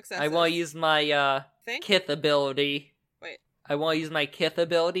 4 successes. I want to use my Think? Kith ability. Wait. I want to use my Kith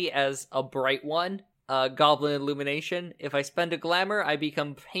ability as a bright one. Goblin Illumination. If I spend a glamour, I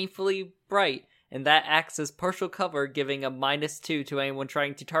become painfully bright, and that acts as partial cover, giving a -2 to anyone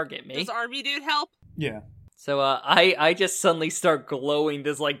trying to target me. Does Army Dude help? Yeah. So I just suddenly start glowing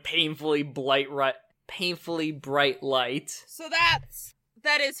this like painfully bright light. So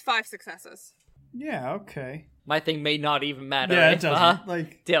that is 5 successes. Yeah, okay. My thing may not even matter. Yeah, if, it doesn't.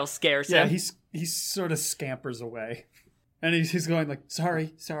 Like, Dale scares yeah, him. he sort of scampers away. And he's going like,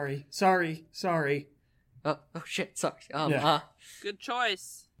 sorry. Oh shit, sorry. Yeah. Good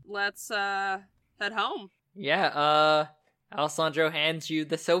choice. Let's head home. Yeah, Alessandro hands you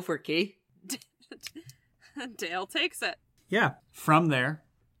the silver key. Dale takes it. Yeah. From there,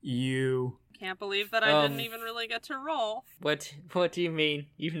 you... Can't believe that I didn't even really get to roll. What do you mean?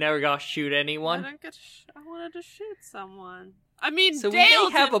 You've never got to shoot anyone? I wanted to shoot someone. I mean, So we Dale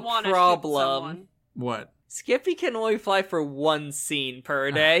may have didn't a want to shoot problem. someone. What? Skippy can only fly for one scene per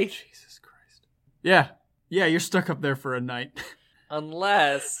Oh, day. Jesus Christ. Yeah. Yeah, you're stuck up there for a night.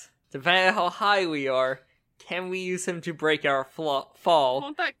 Unless, depending on how high we are, can we use him to break our fall?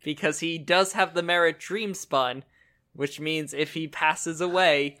 Won't that... Because he does have the merit Dream Spun, which means if he passes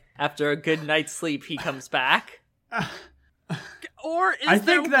away after a good night's sleep, he comes back. Or is I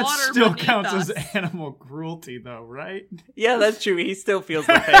there think that water still beneath counts us? as animal cruelty, though, right? Yeah, that's true. He still feels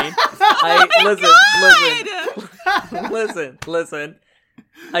the pain. Listen.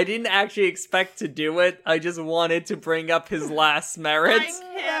 I didn't actually expect to do it. I just wanted to bring up his last merits.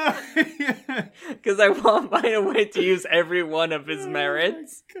 Because I want find a way to use every one of his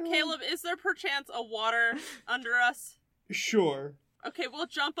merits. Caleb, is there perchance a water under us? Sure. Okay, we'll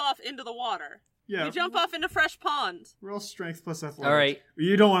jump off into the water. Yeah. We jump off into fresh pond. Roll strength plus athletics. All right.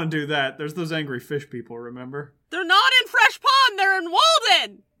 You don't want to do that. There's those angry fish people, remember? They're not in fresh pond, they're in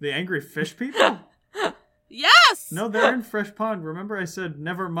Walden! The angry fish people? Yes! No, they're in fresh pond. Remember I said,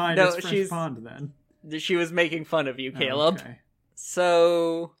 never mind, No, it's fresh pond then. She was making fun of you, Caleb. Okay.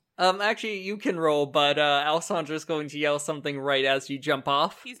 So, actually, you can roll, but Alessandra's going to yell something right as you jump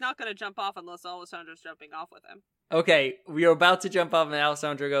off. He's not gonna jump off unless Alessandra's jumping off with him. Okay, we are about to jump off, and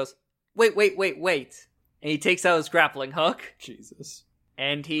Alessandra goes, wait. And he takes out his grappling hook, Jesus.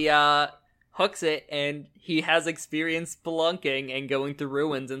 and he hooks it, and he has experience spelunking and going through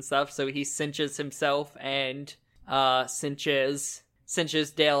ruins and stuff, so he cinches himself and cinches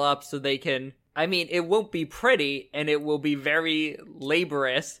Dale up so they can... I mean, it won't be pretty, and it will be very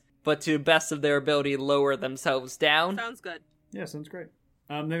laborious, but to the best of their ability, lower themselves down. Sounds good. Yeah, sounds great.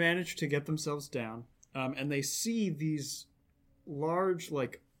 They manage to get themselves down, and they see these large,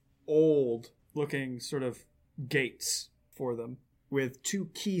 like, old-looking sort of gates for them with 2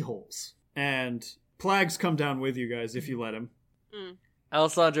 keyholes. And Plague's come down with you guys if you let him.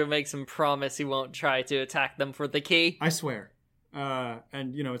 Alessandro makes him promise he won't try to attack them for the key. I swear.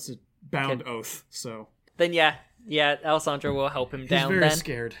 And, it's a bound oath, so... Then yeah, Alessandro will help him down He's very then.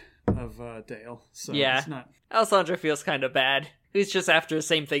 scared of Dale, so Yeah. it's not... Alessandro feels kind of bad. He's just after the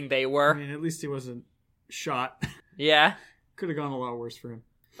same thing they were. I mean, at least he wasn't shot. Yeah. Could have gone a lot worse for him.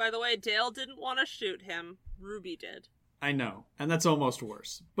 By the way, Dale didn't want to shoot him. Ruby did. I know, and that's almost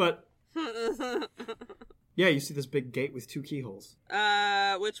worse. But, yeah, you see this big gate with 2 keyholes.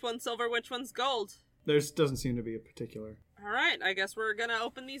 Which one's silver, which one's gold? There doesn't seem to be a particular... Alright, I guess we're gonna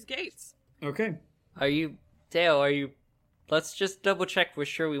open these gates. Okay. Dale, let's just double check we're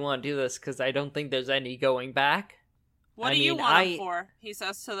sure we want to do this, because I don't think there's any going back. What do you want him for? He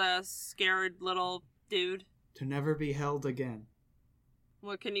says to the scared little dude. To never be held again.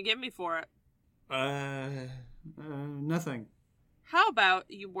 What can you give me for it? Nothing. How about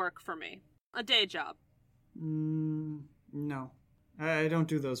you work for me? A day job. No. I don't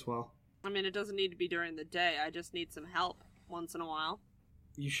do those well. I mean, it doesn't need to be during the day. I just need some help once in a while.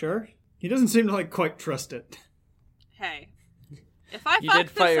 You sure? He doesn't seem to, quite trust it. Hey. If I You fuck did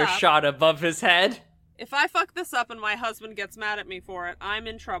this fire a up, shot above his head. if I fuck this up and my husband gets mad at me for it, I'm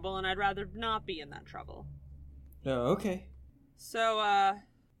in trouble and I'd rather not be in that trouble. Oh, okay. So,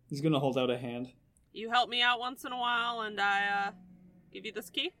 He's gonna hold out a hand. you help me out once in a while and I, give you this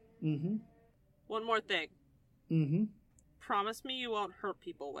key? Mm-hmm. One more thing. Mm-hmm. Promise me you won't hurt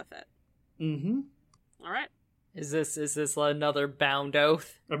people with it. Mm-hmm. Alright? Is this another bound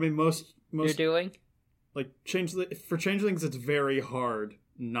oath I mean, most you're doing? for changelings, it's very hard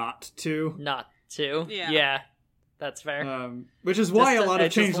not to. Not to. Yeah. That's fair. Which is why Just, a lot I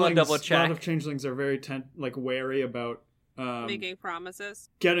of just wanna double check. changelings are very wary about Making promises.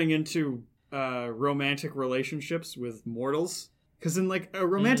 getting into romantic relationships with mortals. Because in a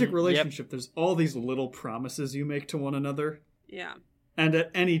romantic relationship, there's all these little promises you make to one another. Yeah. And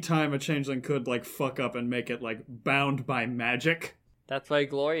at any time, a changeling could fuck up and make it bound by magic. That's why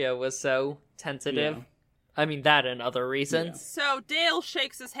Gloria was so tentative. Yeah. I mean, that and other reasons. So Dale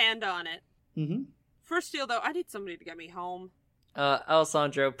shakes his hand on it. Mm-hmm. First deal, though, I need somebody to get me home.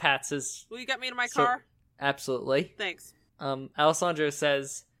 Alessandro pats his... Will you get me to my So- car? Absolutely. Thanks. Alessandro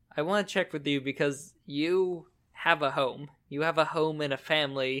says, I want to check with you because you have a home. You have a home and a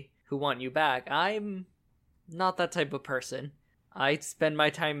family who want you back. I'm not that type of person. I spend my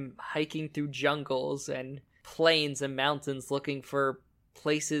time hiking through jungles and plains and mountains looking for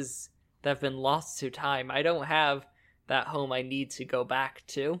places that have been lost to time. I don't have that home I need to go back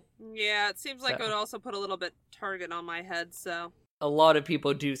to. Yeah, it seems like So- it would also put a little bit target on my head, so... a lot of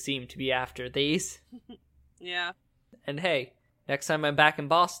people do seem to be after these. Yeah. And hey, next time I'm back in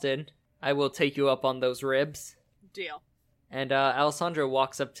Boston, I will take you up on those ribs. Deal. And Alessandro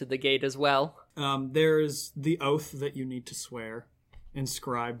walks up to the gate as well. There is the oath that you need to swear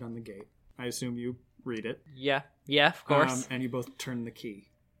inscribed on the gate. I assume you read it. Yeah, of course. And you both turn the key.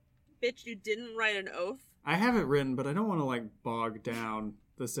 Bitch, you didn't write an oath? I have it written, but I don't want to, bog down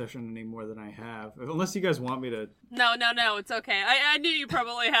the session any more than I have. Unless you guys want me to... No, it's okay. I knew you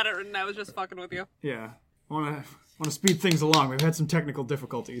probably had it written. I was just fucking with you. Yeah. I want to speed things along. We've had some technical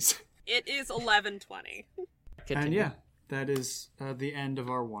difficulties. It is 11:20. And yeah, that is the end of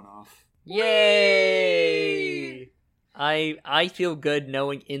our one-off. Yay! I feel good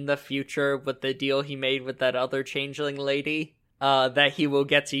knowing in the future with the deal he made with that other changeling lady, that he will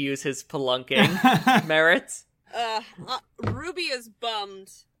get to use his spelunking merits. Ruby is bummed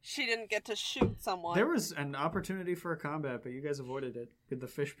she didn't get to shoot someone. There was an opportunity for a combat, but you guys avoided it with the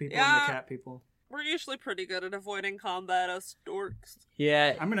fish people Yeah. and the cat people. We're usually pretty good at avoiding combat, us dorks.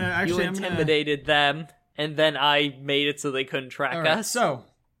 Yeah, you intimidated them, and then I made it so they couldn't track All right, us. so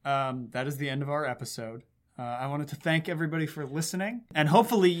that is the end of our episode. I wanted to thank everybody for listening, and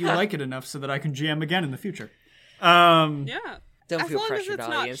hopefully you like it enough so that I can GM again in the future. Yeah. Don't As feel long as pressured, it's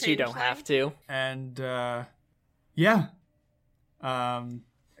not audience. You don't have to. And yeah,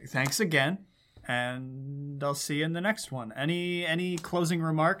 thanks again, and I'll see you in the next one. Any closing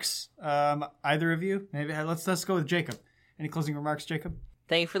remarks, either of you? Maybe let's go with Jacob. Any closing remarks, Jacob?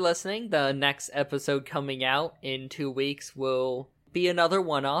 Thank you for listening. The next episode coming out in 2 weeks will be another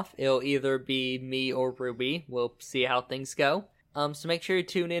one-off. It'll either be me or Ruby. We'll see how things go. So make sure you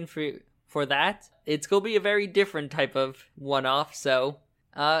tune in for that. It's going to be a very different type of one-off, so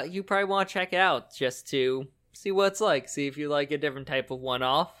you probably want to check it out just to see what it's like. See if you like a different type of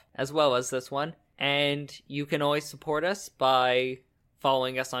one-off as well as this one. And you can always support us by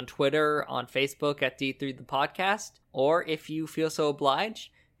following us on Twitter, on Facebook at D3 The Podcast, or if you feel so obliged,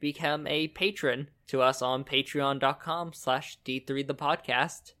 become a patron to us on patreon.com/D3 The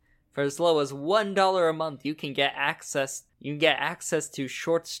Podcast. For as low as $1 a month, you can get access to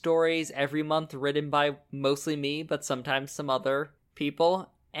short stories every month written by mostly me, but sometimes some other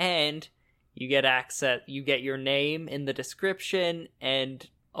people, and you get your name in the description and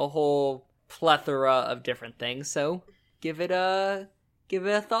a whole plethora of different things. So give it a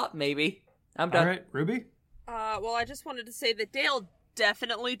thought, maybe. I'm done. All right, Ruby? Well, I just wanted to say that Dale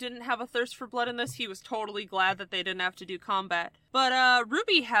definitely didn't have a thirst for blood in this. He was totally glad that they didn't have to do combat. But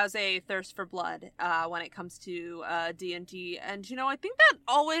Ruby has a thirst for blood when it comes to D&D. And, I think that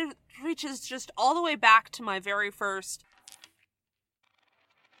always reaches just all the way back to my very first